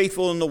is the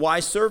faithful and the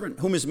wise servant,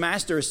 whom his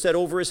master has set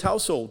over his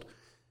household?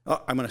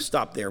 I'm going to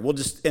stop there. We'll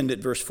just end at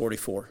verse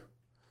 44.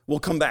 We'll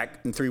come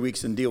back in 3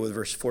 weeks and deal with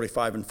verse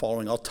 45 and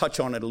following. I'll touch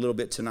on it a little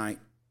bit tonight.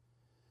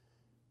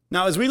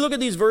 Now, as we look at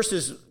these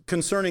verses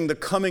concerning the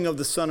coming of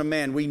the Son of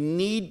Man, we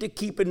need to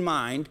keep in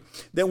mind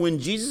that when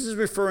Jesus is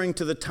referring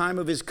to the time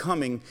of his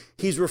coming,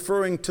 he's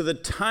referring to the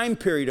time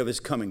period of his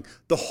coming,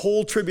 the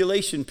whole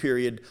tribulation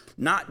period,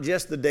 not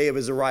just the day of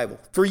his arrival.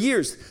 For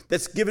years,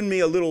 that's given me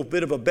a little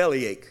bit of a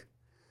bellyache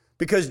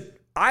because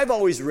I've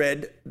always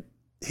read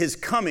his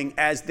coming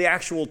as the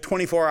actual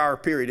 24-hour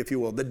period, if you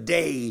will, the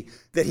day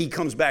that he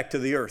comes back to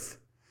the earth.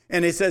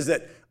 And it says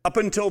that up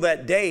until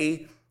that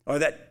day, or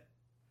that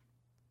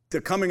the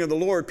coming of the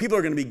Lord, people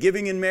are going to be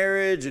giving in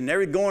marriage and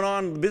everything going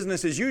on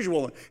business as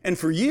usual. And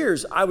for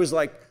years, I was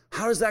like,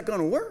 how is that going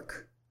to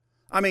work?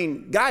 I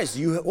mean, guys,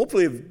 you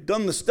hopefully have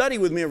done the study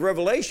with me of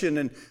Revelation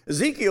and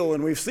Ezekiel,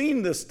 and we've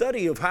seen the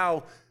study of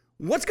how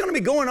what's going to be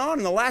going on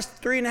in the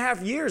last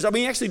 3.5 years? I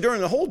mean, actually,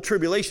 during the whole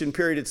tribulation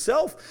period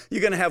itself,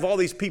 you're going to have all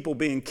these people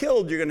being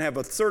killed. You're going to have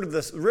a third of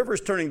the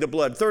rivers turning to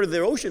blood, a third of the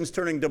oceans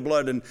turning to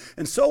blood, and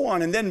so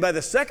on. And then by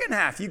the second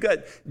half, you've got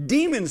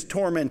demons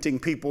tormenting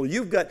people.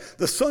 You've got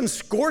the sun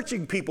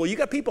scorching people. You've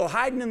got people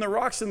hiding in the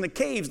rocks in the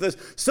caves. The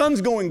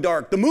sun's going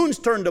dark. The moon's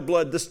turned to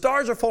blood. The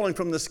stars are falling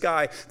from the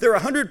sky. There are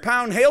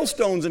 100-pound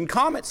hailstones and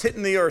comets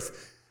hitting the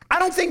earth. I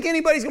don't think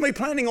anybody's going to be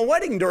planning a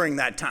wedding during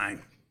that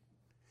time.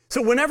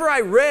 So whenever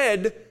I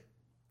read,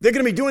 they're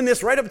going to be doing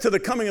this right up to the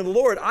coming of the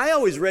Lord, I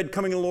always read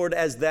coming of the Lord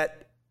as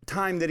that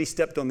time that he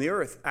stepped on the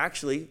earth.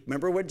 Actually,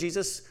 remember what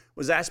Jesus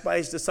was asked by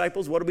his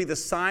disciples? What will be the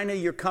sign of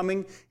your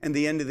coming and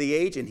the end of the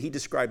age? And he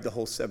described the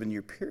whole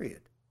 7-year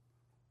period.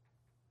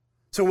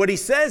 So what he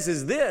says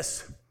is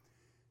this: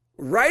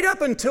 right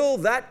up until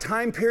that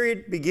time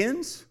period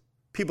begins,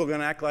 people are going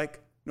to act like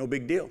no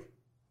big deal.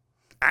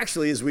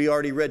 Actually, as we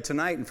already read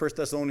tonight in 1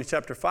 Thessalonians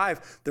chapter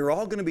 5, they're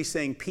all going to be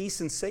saying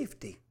peace and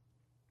safety.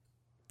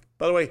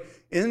 By the way,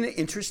 isn't it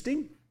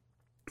interesting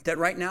that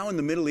right now in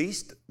the Middle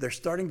East, there's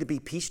starting to be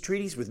peace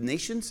treaties with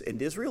nations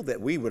and Israel that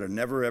we would have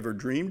never, ever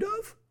dreamed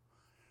of?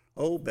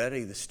 Oh,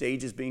 Betty, the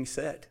stage is being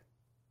set.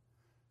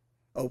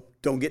 Oh,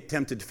 don't get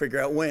tempted to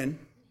figure out when.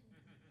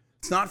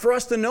 It's not for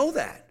us to know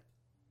that.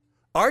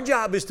 Our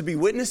job is to be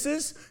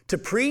witnesses, to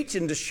preach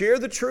and to share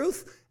the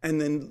truth, and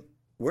then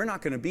we're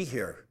not going to be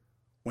here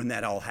when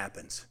that all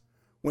happens.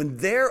 When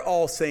they're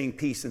all saying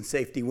peace and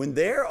safety, when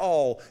they're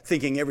all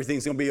thinking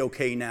everything's going to be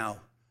okay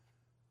now,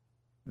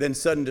 then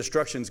sudden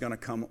destruction is going to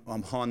come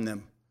upon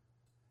them.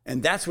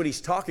 And that's what he's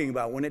talking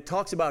about. When it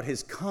talks about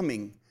his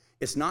coming,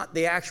 it's not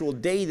the actual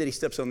day that he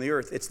steps on the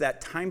earth. It's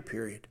that time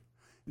period.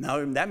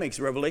 Now, that makes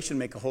Revelation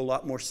make a whole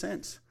lot more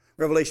sense.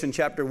 Revelation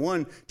chapter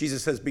 1,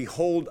 Jesus says,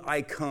 behold,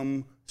 I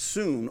come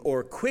soon,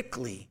 or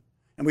quickly.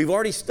 And we've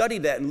already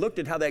studied that and looked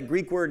at how that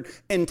Greek word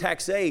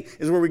entaxe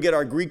is where we get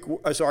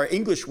our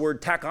English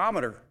word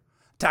tachometer.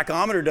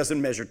 Tachometer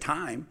doesn't measure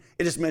time.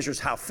 It just measures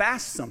how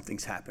fast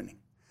something's happening.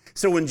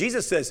 So when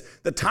Jesus says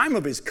the time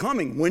of his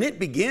coming, when it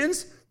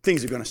begins,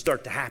 things are going to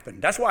start to happen.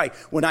 That's why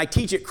when I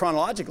teach it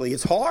chronologically,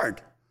 it's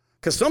hard,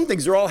 because some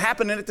things are all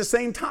happening at the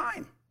same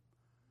time.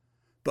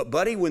 But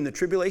buddy, when the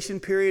tribulation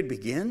period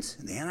begins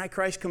and the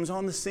Antichrist comes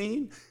on the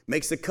scene,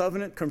 makes the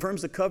covenant,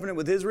 confirms the covenant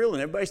with Israel,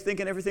 and everybody's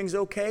thinking everything's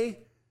okay,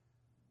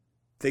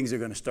 things are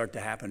going to start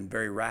to happen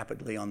very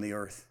rapidly on the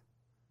earth.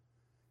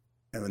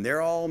 And when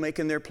they're all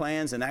making their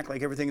plans and act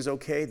like everything's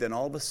okay, then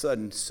all of a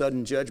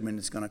sudden judgment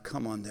is going to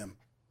come on them.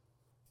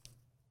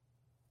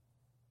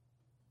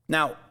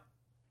 Now,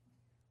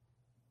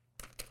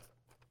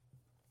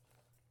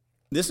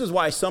 this is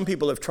why some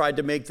people have tried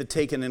to make the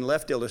taken and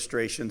left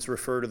illustrations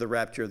refer to the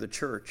rapture of the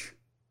church.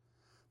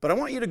 But I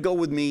want you to go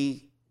with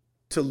me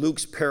to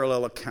Luke's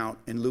parallel account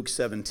in Luke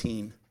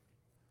 17.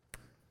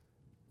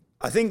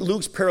 I think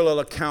Luke's parallel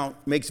account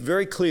makes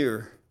very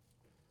clear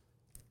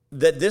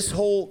that this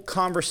whole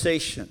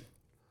conversation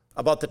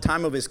about the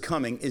time of his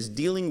coming is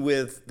dealing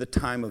with the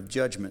time of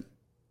judgment.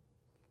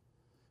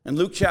 In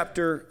Luke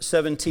chapter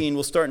 17,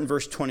 we'll start in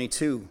verse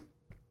 22.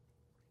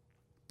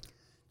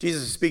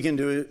 Jesus is speaking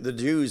to the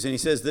Jews, and he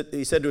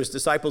said to his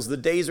disciples, "The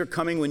days are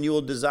coming when you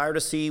will desire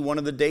to see one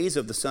of the days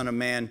of the Son of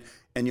Man,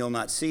 and you'll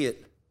not see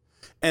it.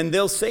 And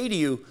they'll say to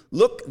you,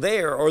 'Look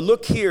there,' or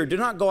 'Look here.' Do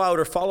not go out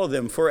or follow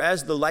them. For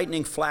as the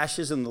lightning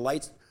flashes and the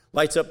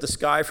lights up the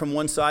sky from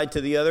one side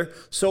to the other,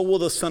 so will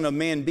the Son of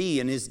Man be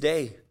in his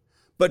day.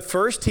 But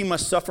first he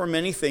must suffer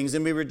many things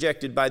and be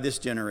rejected by this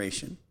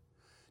generation.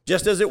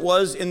 Just as it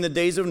was in the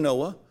days of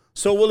Noah,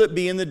 so will it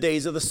be in the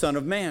days of the Son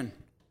of Man.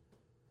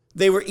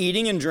 They were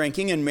eating and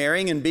drinking and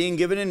marrying and being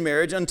given in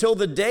marriage until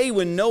the day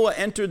when Noah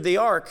entered the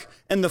ark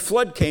and the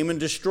flood came and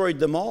destroyed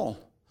them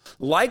all.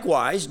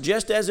 Likewise,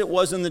 just as it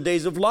was in the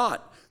days of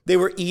Lot, they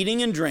were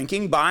eating and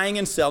drinking, buying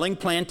and selling,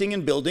 planting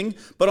and building.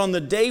 But on the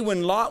day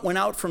when Lot went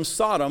out from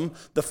Sodom,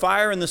 the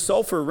fire and the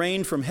sulfur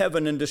rained from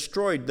heaven and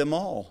destroyed them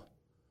all.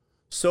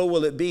 So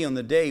will it be on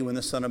the day when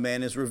the Son of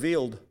Man is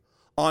revealed.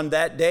 On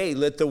that day,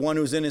 let the one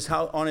who's in his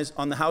house,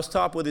 on the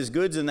housetop with his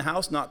goods in the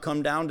house not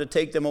come down to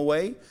take them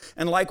away.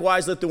 And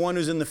likewise, let the one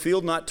who's in the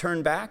field not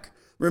turn back.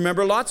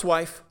 Remember Lot's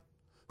wife.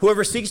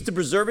 Whoever seeks to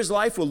preserve his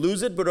life will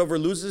lose it, but whoever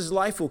loses his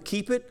life will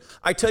keep it.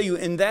 I tell you,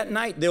 in that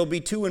night there will be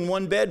two in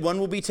one bed. One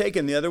will be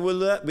taken, the other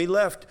will be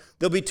left.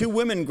 There'll be two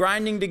women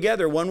grinding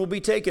together. One will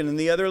be taken and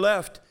the other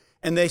left.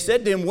 And they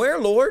said to him, 'Where,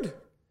 Lord?'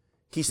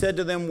 He said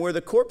to them, 'Where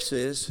the corpse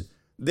is,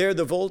 there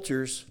the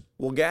vultures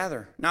will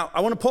gather.'" Now,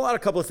 I want to pull out a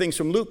couple of things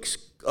from Luke's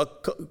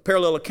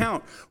parallel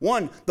account.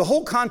 One, the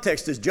whole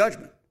context is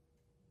judgment.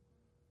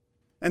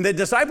 And the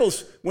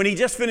disciples, when he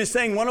just finished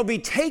saying one will be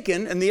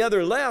taken and the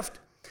other left,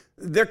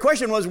 their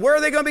question was, where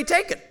are they going to be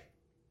taken?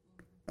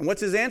 And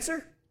what's his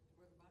answer?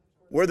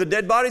 Where the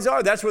dead bodies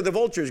are, that's where the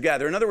vultures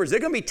gather. In other words,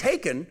 they're going to be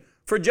taken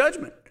for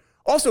judgment.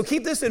 Also,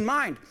 keep this in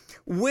mind.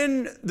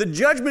 When the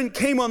judgment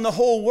came on the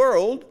whole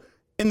world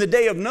in the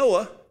day of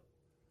Noah,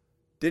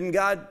 didn't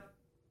God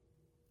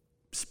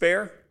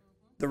spare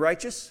the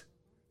righteous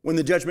when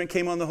the judgment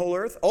came on the whole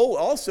earth? Oh,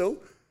 also,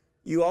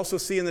 you also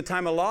see in the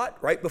time of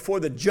Lot, right before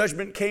the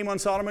judgment came on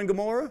Sodom and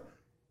Gomorrah,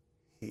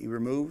 he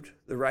removed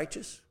the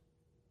righteous.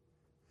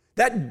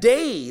 That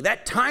day,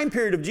 that time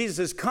period of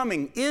Jesus'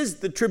 coming is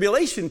the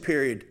tribulation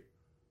period.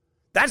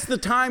 That's the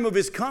time of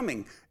his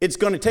coming. It's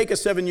going to take a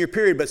 7-year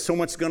period, but so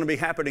much is going to be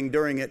happening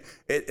during it.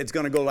 It's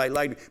going to go like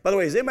lightning. By the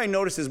way, has anybody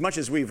noticed as much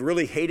as we've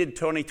really hated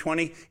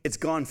 2020, it's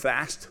gone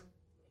fast?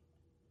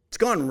 It's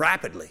gone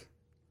rapidly.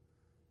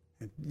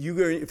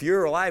 If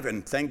you're alive,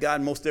 and thank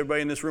God most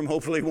everybody in this room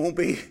hopefully won't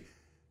be,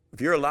 if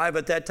you're alive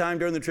at that time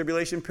during the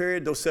tribulation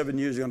period, those 7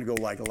 years are going to go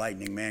like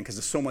lightning, man,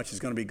 because so much is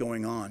going to be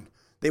going on.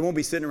 They won't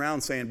be sitting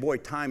around saying, boy,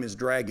 time is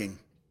dragging.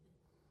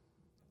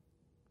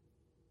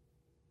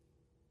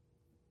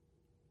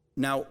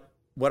 Now,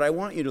 what I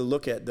want you to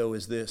look at, though,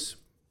 is this.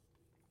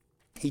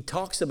 He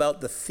talks about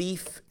the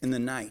thief in the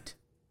night.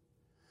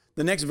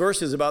 The next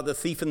verse is about the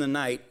thief in the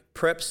night,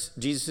 preps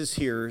Jesus'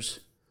 hearers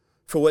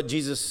for what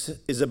Jesus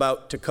is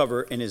about to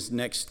cover in his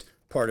next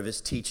part of his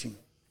teaching.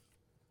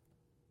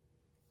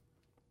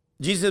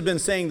 Jesus has been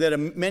saying that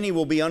many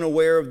will be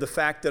unaware of the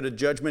fact that a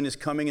judgment is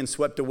coming and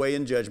swept away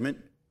in judgment.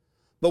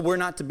 But we're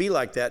not to be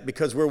like that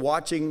because we're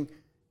watching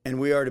and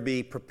we are to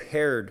be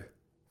prepared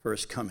for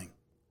his coming.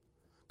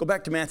 Go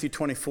back to Matthew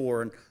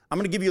 24, and I'm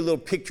going to give you a little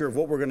picture of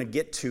what we're going to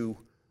get to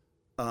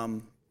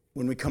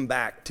when we come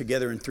back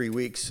together in 3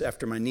 weeks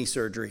after my knee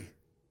surgery.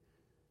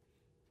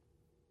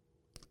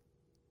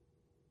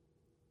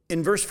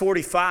 In verse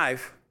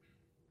 45,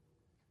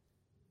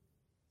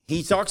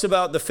 he talks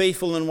about the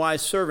faithful and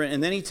wise servant,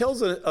 and then he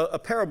tells a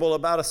parable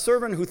about a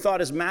servant who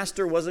thought his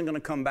master wasn't going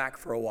to come back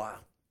for a while.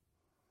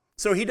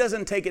 So he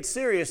doesn't take it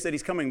serious that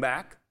he's coming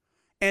back,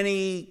 and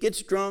he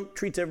gets drunk,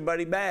 treats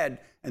everybody bad,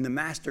 and the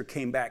master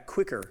came back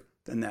quicker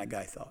than that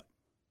guy thought.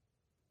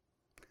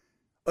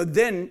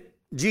 Then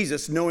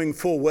Jesus, knowing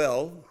full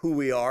well who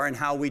we are and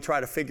how we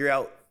try to figure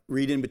out,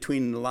 read in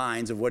between the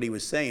lines of what he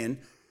was saying,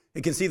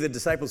 you can see the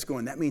disciples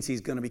going, that means he's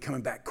going to be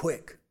coming back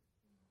quick.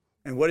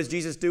 And what does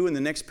Jesus do in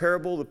the next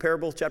parable, the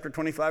parable, chapter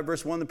 25,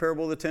 verse 1, the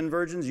parable of the 10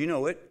 virgins? You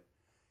know it.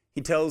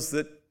 He tells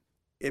that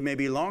it may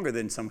be longer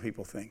than some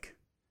people think.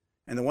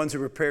 And the ones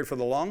who are prepared for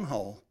the long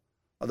haul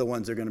are the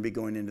ones that are going to be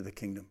going into the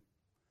kingdom.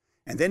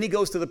 And then he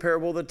goes to the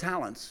parable of the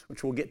talents,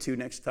 which we'll get to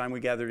next time we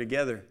gather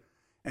together.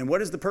 And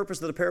what is the purpose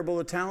of the parable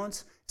of the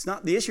talents?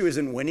 The issue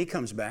isn't when he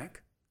comes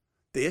back.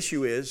 The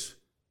issue is,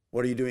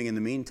 what are you doing in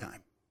the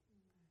meantime?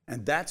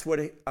 And that's what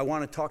I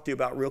want to talk to you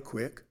about real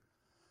quick.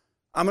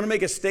 I'm going to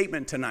make a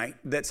statement tonight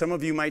that some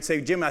of you might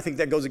say, Jim, I think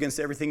that goes against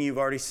everything you've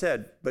already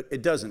said. But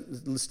it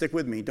doesn't. Stick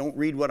with me. Don't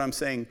read what I'm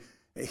saying.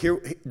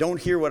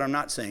 Don't hear what I'm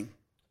not saying.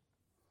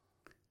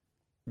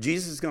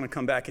 Jesus is going to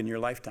come back in your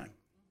lifetime.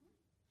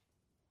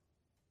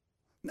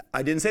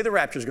 I didn't say the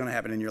rapture is going to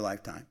happen in your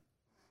lifetime.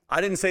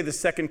 I didn't say the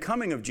second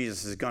coming of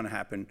Jesus is going to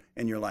happen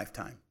in your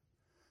lifetime.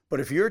 But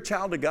if you're a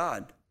child of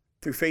God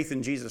through faith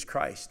in Jesus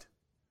Christ,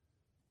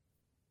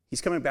 he's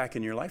coming back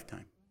in your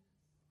lifetime.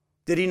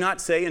 Did he not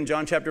say in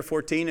John chapter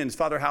 14, in his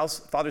father's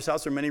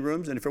house are many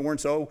rooms, and if it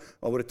weren't so,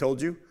 I would have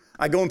told you.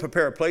 I go and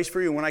prepare a place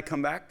for you, and when I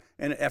come back,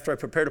 and after I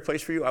prepared a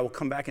place for you, I will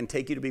come back and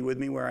take you to be with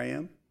me where I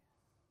am.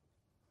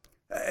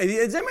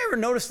 Has anyone ever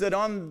noticed that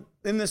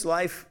in this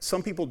life,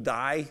 some people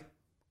die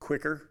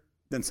quicker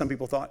than some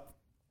people thought?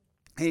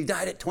 And he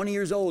died at 20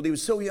 years old. He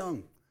was so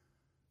young.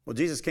 Well,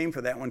 Jesus came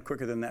for that one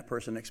quicker than that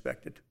person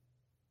expected.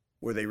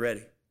 Were they ready?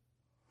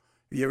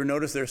 Have you ever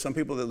noticed there are some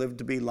people that live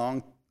to be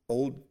long,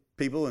 old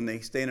people, and they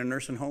stay in a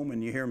nursing home,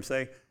 and you hear them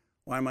say,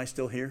 why am I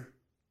still here?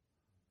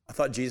 I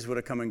thought Jesus would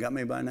have come and got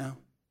me by now.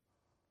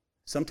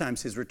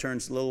 Sometimes his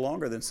return's a little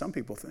longer than some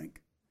people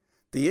think.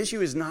 The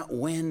issue is not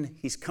when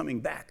he's coming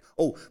back.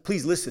 Oh,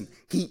 please listen.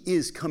 He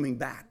is coming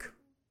back.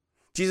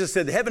 Jesus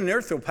said, heaven and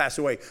earth will pass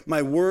away.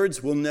 My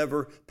words will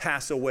never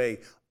pass away.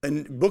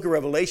 In the book of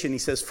Revelation, he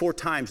says 4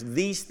 times,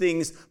 these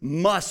things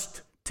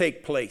must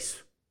take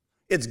place.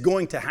 It's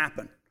going to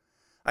happen.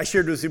 I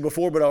shared with you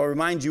before, but I'll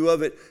remind you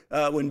of it.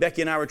 When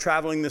Becky and I were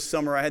traveling this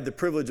summer, I had the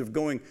privilege of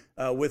going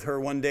with her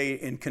one day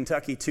in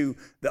Kentucky to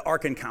the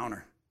Ark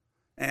Encounter.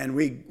 And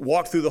we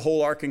walked through the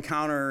whole Ark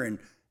Encounter,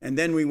 and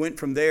then we went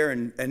from there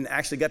and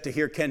actually got to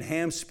hear Ken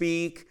Ham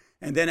speak.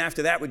 And then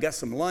after that, we got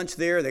some lunch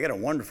there. They got a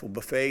wonderful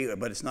buffet,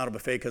 but it's not a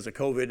buffet because of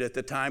COVID at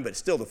the time, but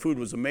still the food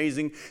was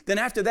amazing. Then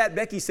after that,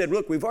 Becky said,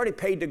 look, we've already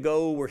paid to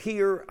go. We're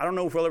here. I don't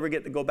know if we'll ever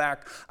get to go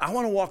back. I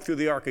want to walk through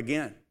the Ark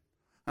again.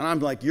 And I'm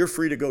like, you're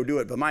free to go do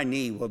it, but my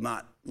knee will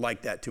not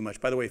like that too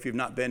much. By the way, if you've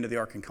not been to the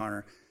Ark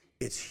Encounter,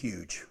 it's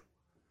huge.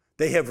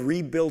 They have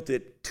rebuilt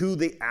it to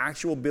the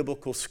actual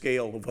biblical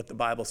scale of what the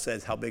Bible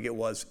says, how big it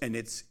was, and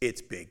it's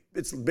big.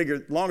 It's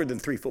bigger, longer than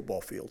 3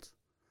 football fields.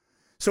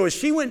 So as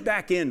she went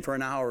back in for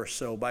an hour or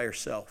so by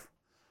herself,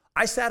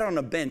 I sat on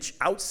a bench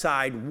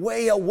outside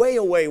way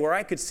away where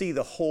I could see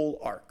the whole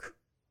ark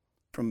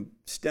from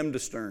stem to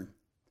stern.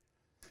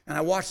 And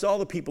I watched all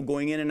the people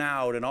going in and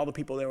out and all the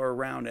people that were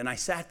around, and I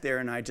sat there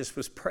and I just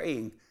was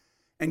praying.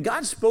 And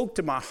God spoke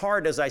to my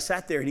heart as I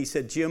sat there, and he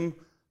said, Jim,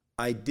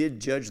 I did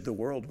judge the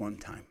world one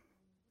time.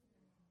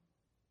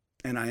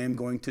 And I am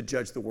going to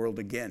judge the world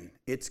again.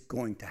 It's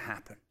going to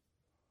happen.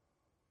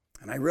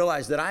 And I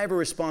realized that I have a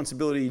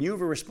responsibility, and you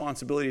have a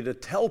responsibility to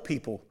tell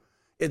people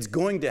it's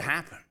going to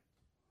happen.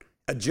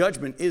 A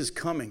judgment is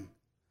coming.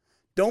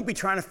 Don't be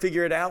trying to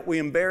figure it out. We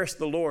embarrass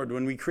the Lord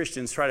when we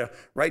Christians try to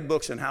write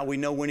books on how we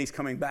know when he's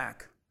coming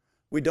back.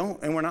 We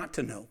don't, and we're not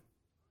to know.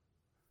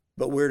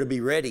 But we're to be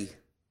ready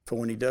for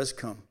when he does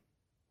come.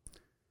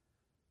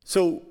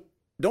 So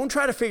don't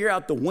try to figure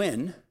out the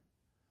when,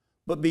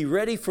 but be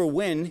ready for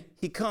when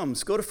he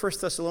comes. Go to 1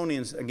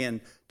 Thessalonians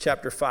again,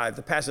 chapter 5,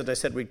 the passage I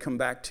said we'd come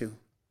back to.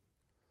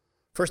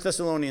 1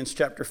 Thessalonians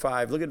chapter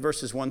 5, look at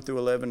verses 1 through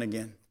 11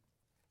 again.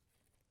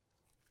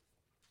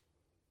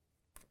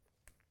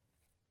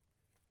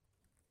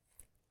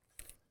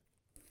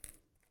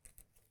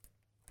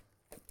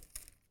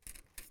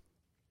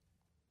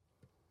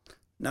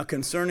 Now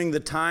concerning the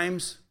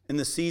times and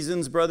the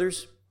seasons,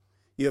 brothers,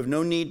 you have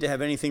no need to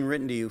have anything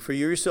written to you, for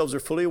you yourselves are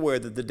fully aware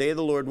that the day of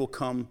the Lord will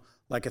come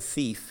like a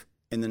thief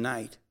in the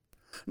night.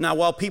 Now,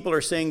 while people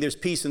are saying there's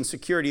peace and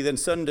security, then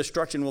sudden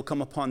destruction will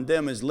come upon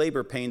them as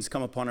labor pains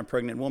come upon a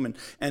pregnant woman,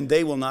 and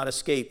they will not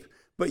escape.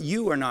 But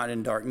you are not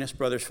in darkness,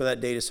 brothers, for that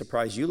day to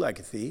surprise you like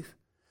a thief.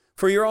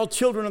 For you're all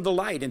children of the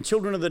light and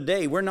children of the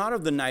day. We're not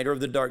of the night or of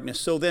the darkness.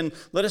 So then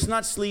let us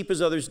not sleep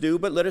as others do,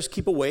 but let us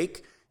keep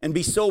awake and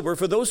be sober.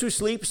 For those who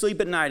sleep, sleep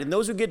at night, and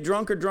those who get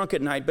drunk are drunk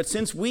at night. But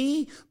since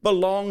we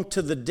belong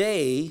to the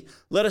day,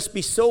 let us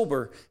be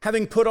sober,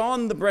 having put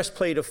on the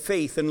breastplate of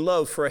faith and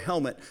love for a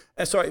helmet.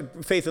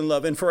 Faith and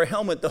love, and for a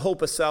helmet the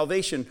hope of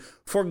salvation.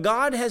 For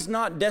God has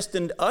not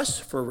destined us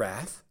for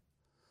wrath,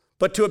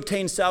 but to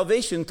obtain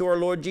salvation through our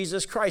Lord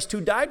Jesus Christ, who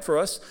died for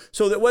us,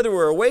 so that whether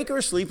we're awake or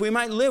asleep, we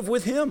might live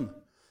with him.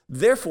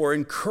 Therefore,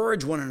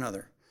 encourage one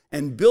another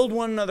and build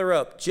one another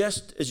up,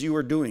 just as you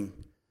are doing.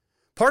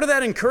 Part of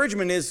that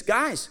encouragement is,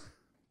 guys,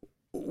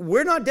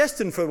 we're not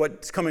destined for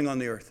what's coming on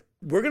the earth.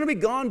 We're going to be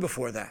gone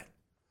before that.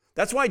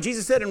 That's why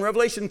Jesus said in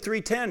Revelation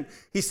 3:10,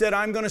 he said,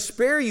 I'm going to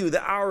spare you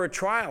the hour of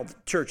trial,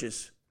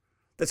 churches,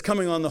 that's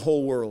coming on the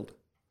whole world.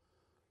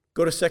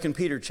 Go to 2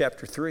 Peter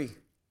chapter 3,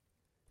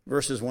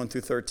 verses 1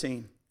 through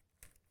 13.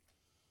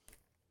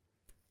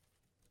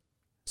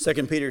 2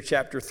 Peter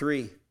chapter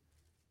 3,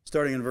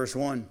 starting in verse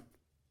 1.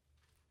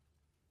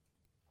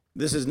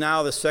 This is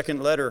now the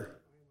second letter.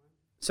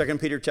 2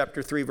 Peter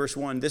chapter 3, verse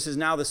 1. This is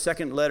now the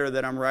second letter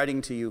that I'm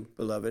writing to you,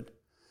 beloved.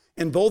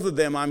 In both of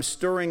them, I'm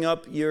stirring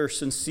up your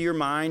sincere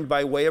mind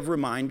by way of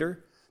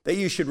reminder that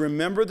you should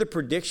remember the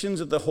predictions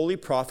of the holy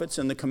prophets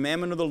and the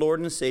commandment of the Lord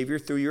and Savior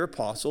through your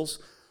apostles,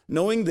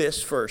 knowing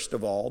this, first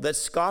of all, that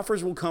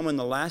scoffers will come in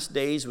the last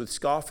days with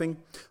scoffing,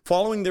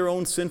 following their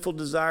own sinful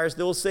desires.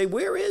 They will say,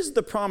 where is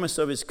the promise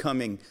of his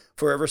coming?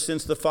 For ever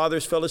since the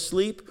fathers fell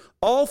asleep,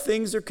 all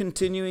things are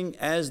continuing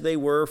as they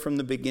were from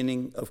the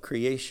beginning of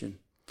creation.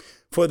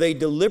 For they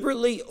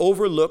deliberately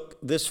overlook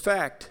this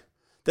fact,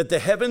 that the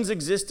heavens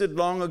existed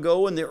long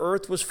ago and the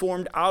earth was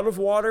formed out of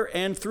water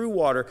and through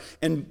water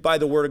and by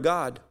the word of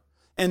God,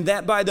 and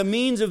that by the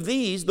means of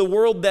these, the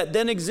world that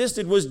then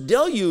existed was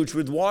deluged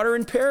with water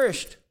and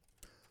perished.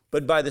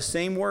 But by the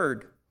same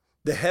word,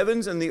 the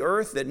heavens and the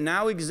earth that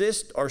now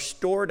exist are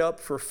stored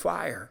up for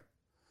fire,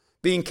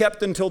 being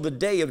kept until the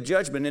day of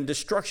judgment and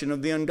destruction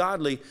of the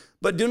ungodly.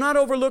 But do not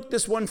overlook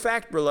this one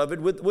fact, beloved.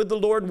 With the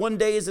Lord, one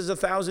day is as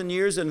 1,000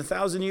 years, and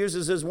 1,000 years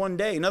is as one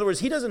day. In other words,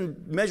 he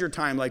doesn't measure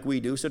time like we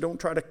do, so don't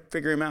try to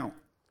figure him out.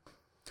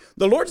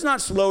 The Lord's not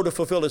slow to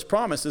fulfill his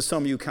promise, as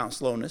some of you count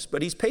slowness,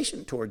 but he's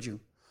patient towards you,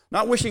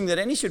 not wishing that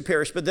any should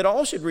perish, but that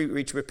all should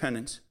reach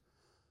repentance.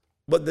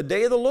 But the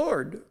day of the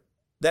Lord,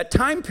 that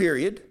time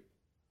period,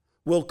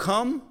 will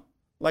come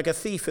like a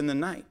thief in the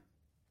night.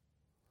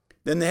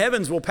 Then the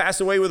heavens will pass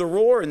away with a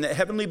roar, and the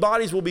heavenly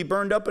bodies will be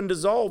burned up and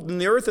dissolved, and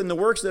the earth and the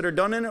works that are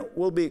done in it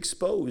will be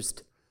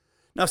exposed.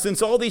 Now,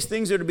 since all these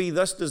things are to be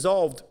thus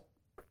dissolved,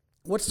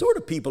 what sort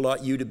of people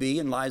ought you to be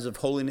in lives of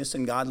holiness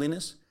and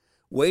godliness,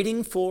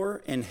 waiting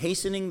for and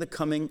hastening the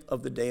coming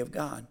of the day of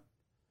God,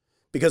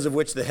 because of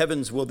which the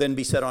heavens will then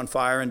be set on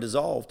fire and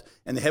dissolved,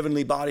 and the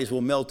heavenly bodies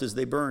will melt as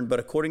they burn. But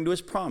according to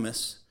his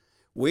promise,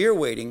 we are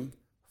waiting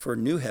for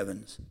new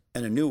heavens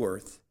and a new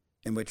earth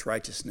in which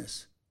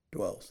righteousness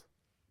dwells.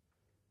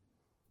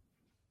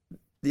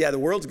 Yeah, the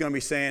world's going to be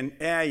saying,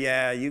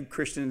 yeah, you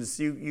Christians,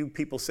 you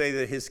people say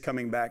that his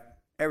coming back,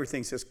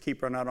 everything says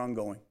keep on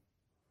going.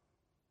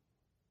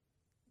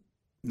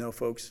 No,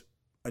 folks,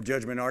 a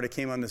judgment already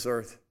came on this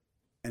earth,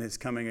 and it's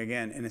coming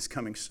again, and it's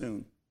coming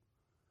soon.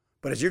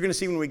 But as you're going to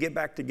see when we get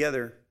back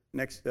together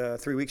next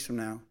 3 weeks from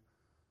now,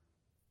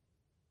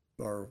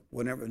 or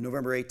whenever,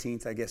 November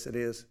 18th, I guess it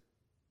is,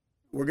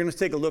 we're going to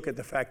take a look at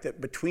the fact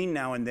that between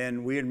now and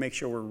then, we would make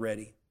sure we're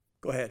ready.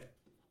 Go ahead.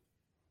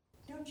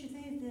 Don't you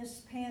think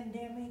this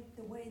pandemic,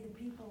 the way the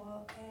people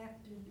have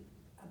acted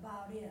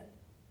about it,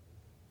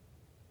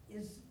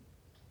 is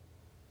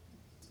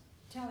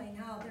telling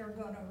how they're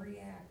going to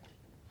react?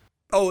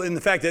 Oh, and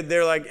the fact that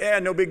they're like,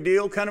 no big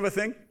deal kind of a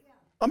thing? Yeah.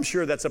 I'm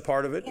sure that's a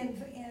part of it.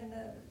 And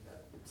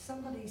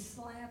somebody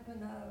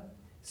slapping a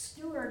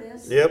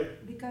stewardess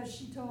because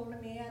she told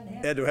him he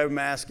had to have a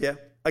mask, yeah.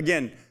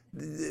 Again,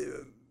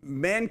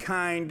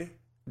 mankind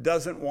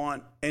doesn't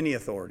want any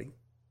authority.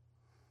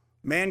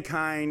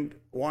 Mankind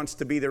wants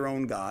to be their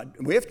own God.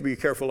 We have to be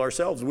careful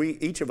ourselves.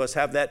 Each of us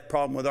have that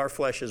problem with our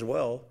flesh as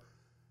well.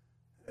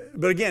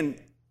 But again,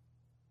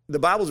 the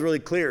Bible's really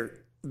clear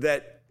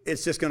that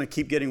it's just going to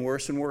keep getting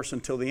worse and worse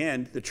until the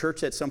end. The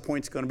church at some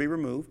point is going to be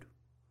removed.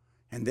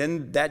 And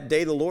then that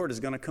day the Lord is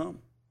going to come.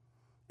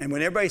 And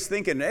when everybody's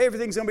thinking, hey,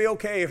 everything's going to be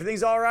okay,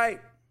 everything's all right,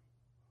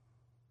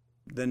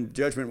 then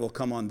judgment will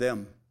come on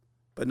them,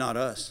 but not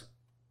us.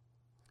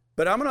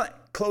 But I'm going to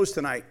close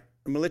tonight.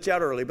 I'm going to let you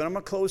out early, but I'm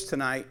going to close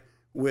tonight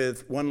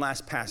with one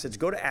last passage.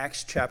 Go to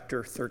Acts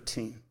chapter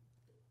 13.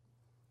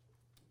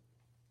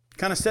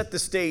 Kind of set the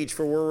stage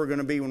for where we're going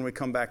to be when we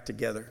come back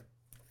together.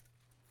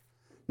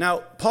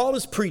 Now, Paul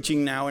is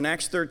preaching now in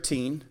Acts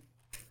 13,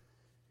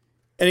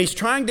 and he's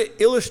trying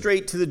to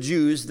illustrate to the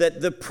Jews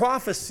that the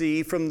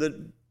prophecy from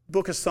the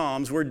book of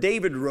Psalms, where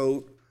David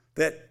wrote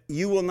that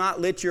you will not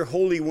let your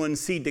Holy One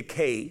see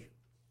decay,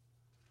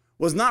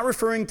 was not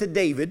referring to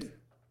David,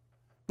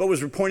 but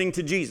was pointing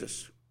to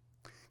Jesus.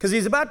 Because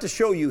he's about to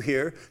show you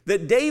here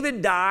that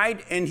David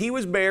died and he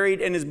was buried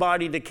and his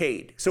body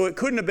decayed. So it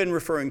couldn't have been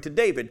referring to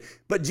David.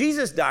 But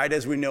Jesus died,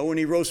 as we know, when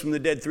he rose from the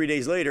dead 3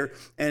 days later,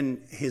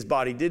 and his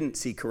body didn't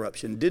see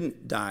corruption,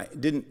 didn't die,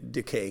 didn't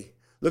decay.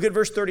 Look at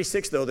verse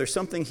 36, though. There's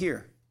something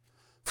here.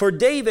 For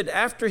David,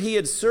 after he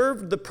had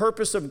served the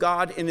purpose of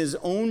God in his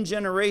own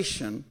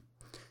generation,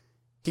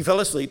 he fell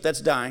asleep,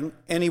 that's dying,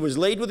 and he was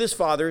laid with his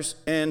fathers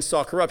and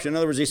saw corruption. In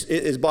other words,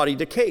 his body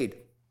decayed.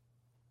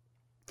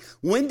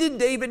 When did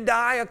David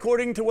die,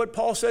 according to what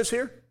Paul says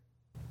here?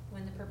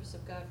 When the purpose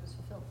of God was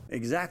fulfilled.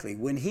 Exactly.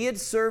 When he had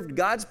served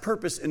God's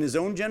purpose in his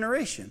own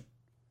generation,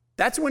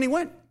 that's when he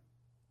went.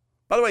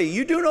 By the way,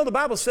 you do know the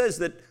Bible says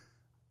that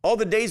all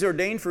the days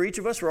ordained for each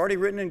of us were already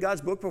written in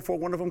God's book before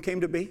one of them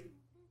came to be?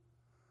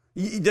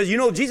 You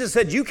know, Jesus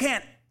said you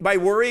can't, by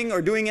worrying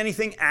or doing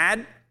anything,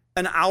 add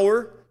an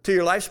hour to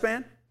your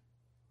lifespan?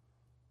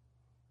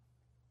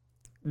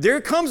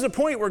 There comes a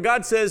point where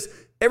God says,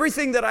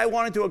 everything that I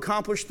wanted to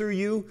accomplish through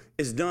you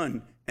is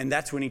done, and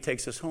that's when he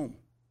takes us home.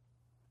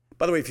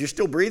 By the way, if you're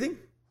still breathing,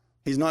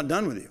 he's not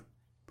done with you.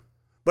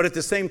 But at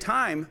the same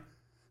time,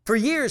 for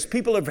years,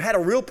 people have had a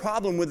real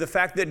problem with the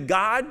fact that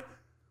God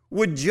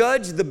would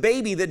judge the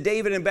baby that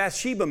David and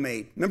Bathsheba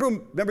made.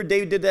 Remember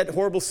David did that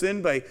horrible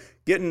sin by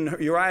getting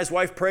Uriah's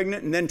wife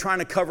pregnant and then trying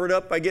to cover it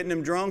up by getting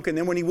him drunk, and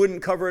then when he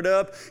wouldn't cover it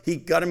up, he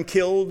got him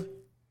killed.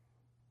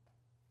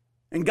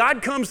 And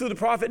God comes through the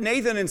prophet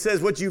Nathan and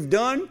says, what you've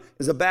done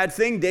is a bad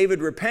thing.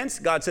 David repents.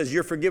 God says,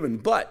 you're forgiven.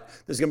 But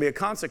there's going to be a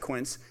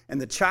consequence. And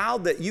the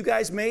child that you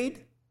guys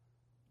made,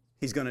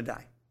 he's going to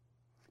die.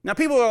 Now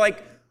people are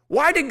like,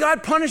 why did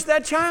God punish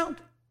that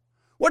child?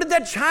 What did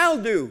that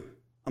child do?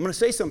 I'm going to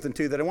say something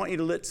to you that I want you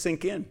to let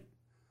sink in.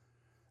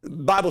 The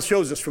Bible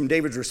shows us from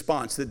David's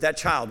response that that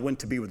child went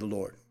to be with the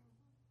Lord.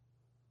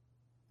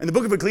 And the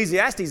book of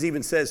Ecclesiastes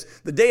even says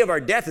the day of our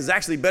death is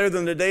actually better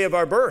than the day of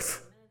our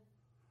birth.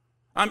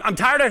 I'm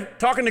tired of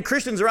talking to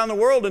Christians around the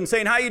world and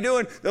saying, how you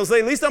doing? They'll say,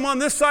 at least I'm on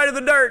this side of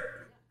the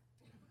dirt.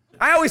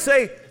 I always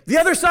say, the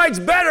other side's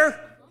better.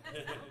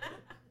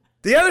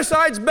 The other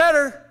side's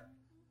better.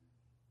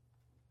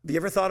 Have you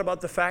ever thought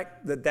about the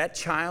fact that that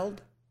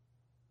child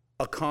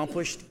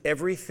accomplished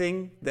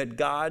everything that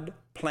God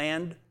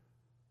planned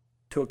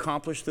to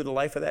accomplish through the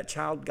life of that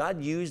child?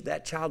 God used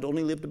that child,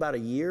 only lived about a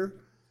year,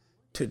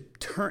 to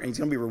turn, he's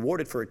going to be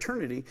rewarded for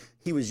eternity.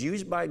 He was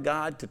used by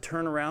God to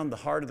turn around the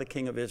heart of the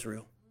king of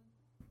Israel.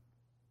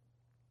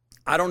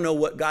 I don't know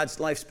what God's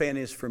lifespan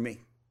is for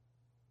me.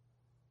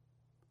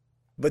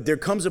 But there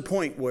comes a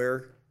point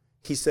where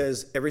he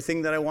says,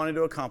 everything that I wanted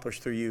to accomplish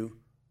through you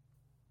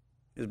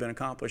has been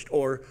accomplished.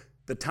 Or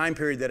the time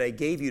period that I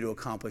gave you to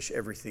accomplish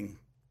everything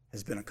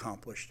has been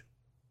accomplished.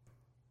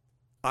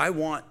 I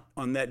want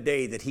on that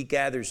day that he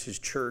gathers his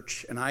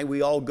church and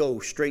we all go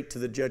straight to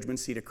the judgment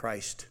seat of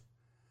Christ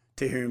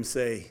to hear him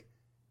say,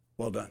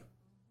 well done.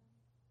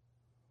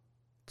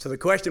 So the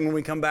question when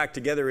we come back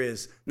together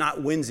is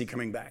not when's he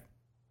coming back.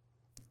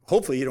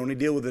 Hopefully you don't only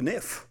deal with an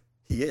if.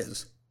 He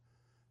is.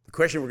 The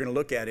question we're going to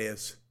look at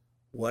is,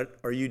 what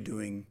are you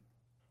doing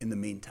in the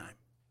meantime?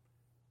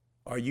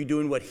 Are you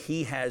doing what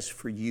he has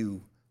for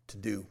you to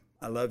do?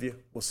 I love you.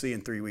 We'll see you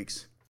in 3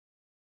 weeks.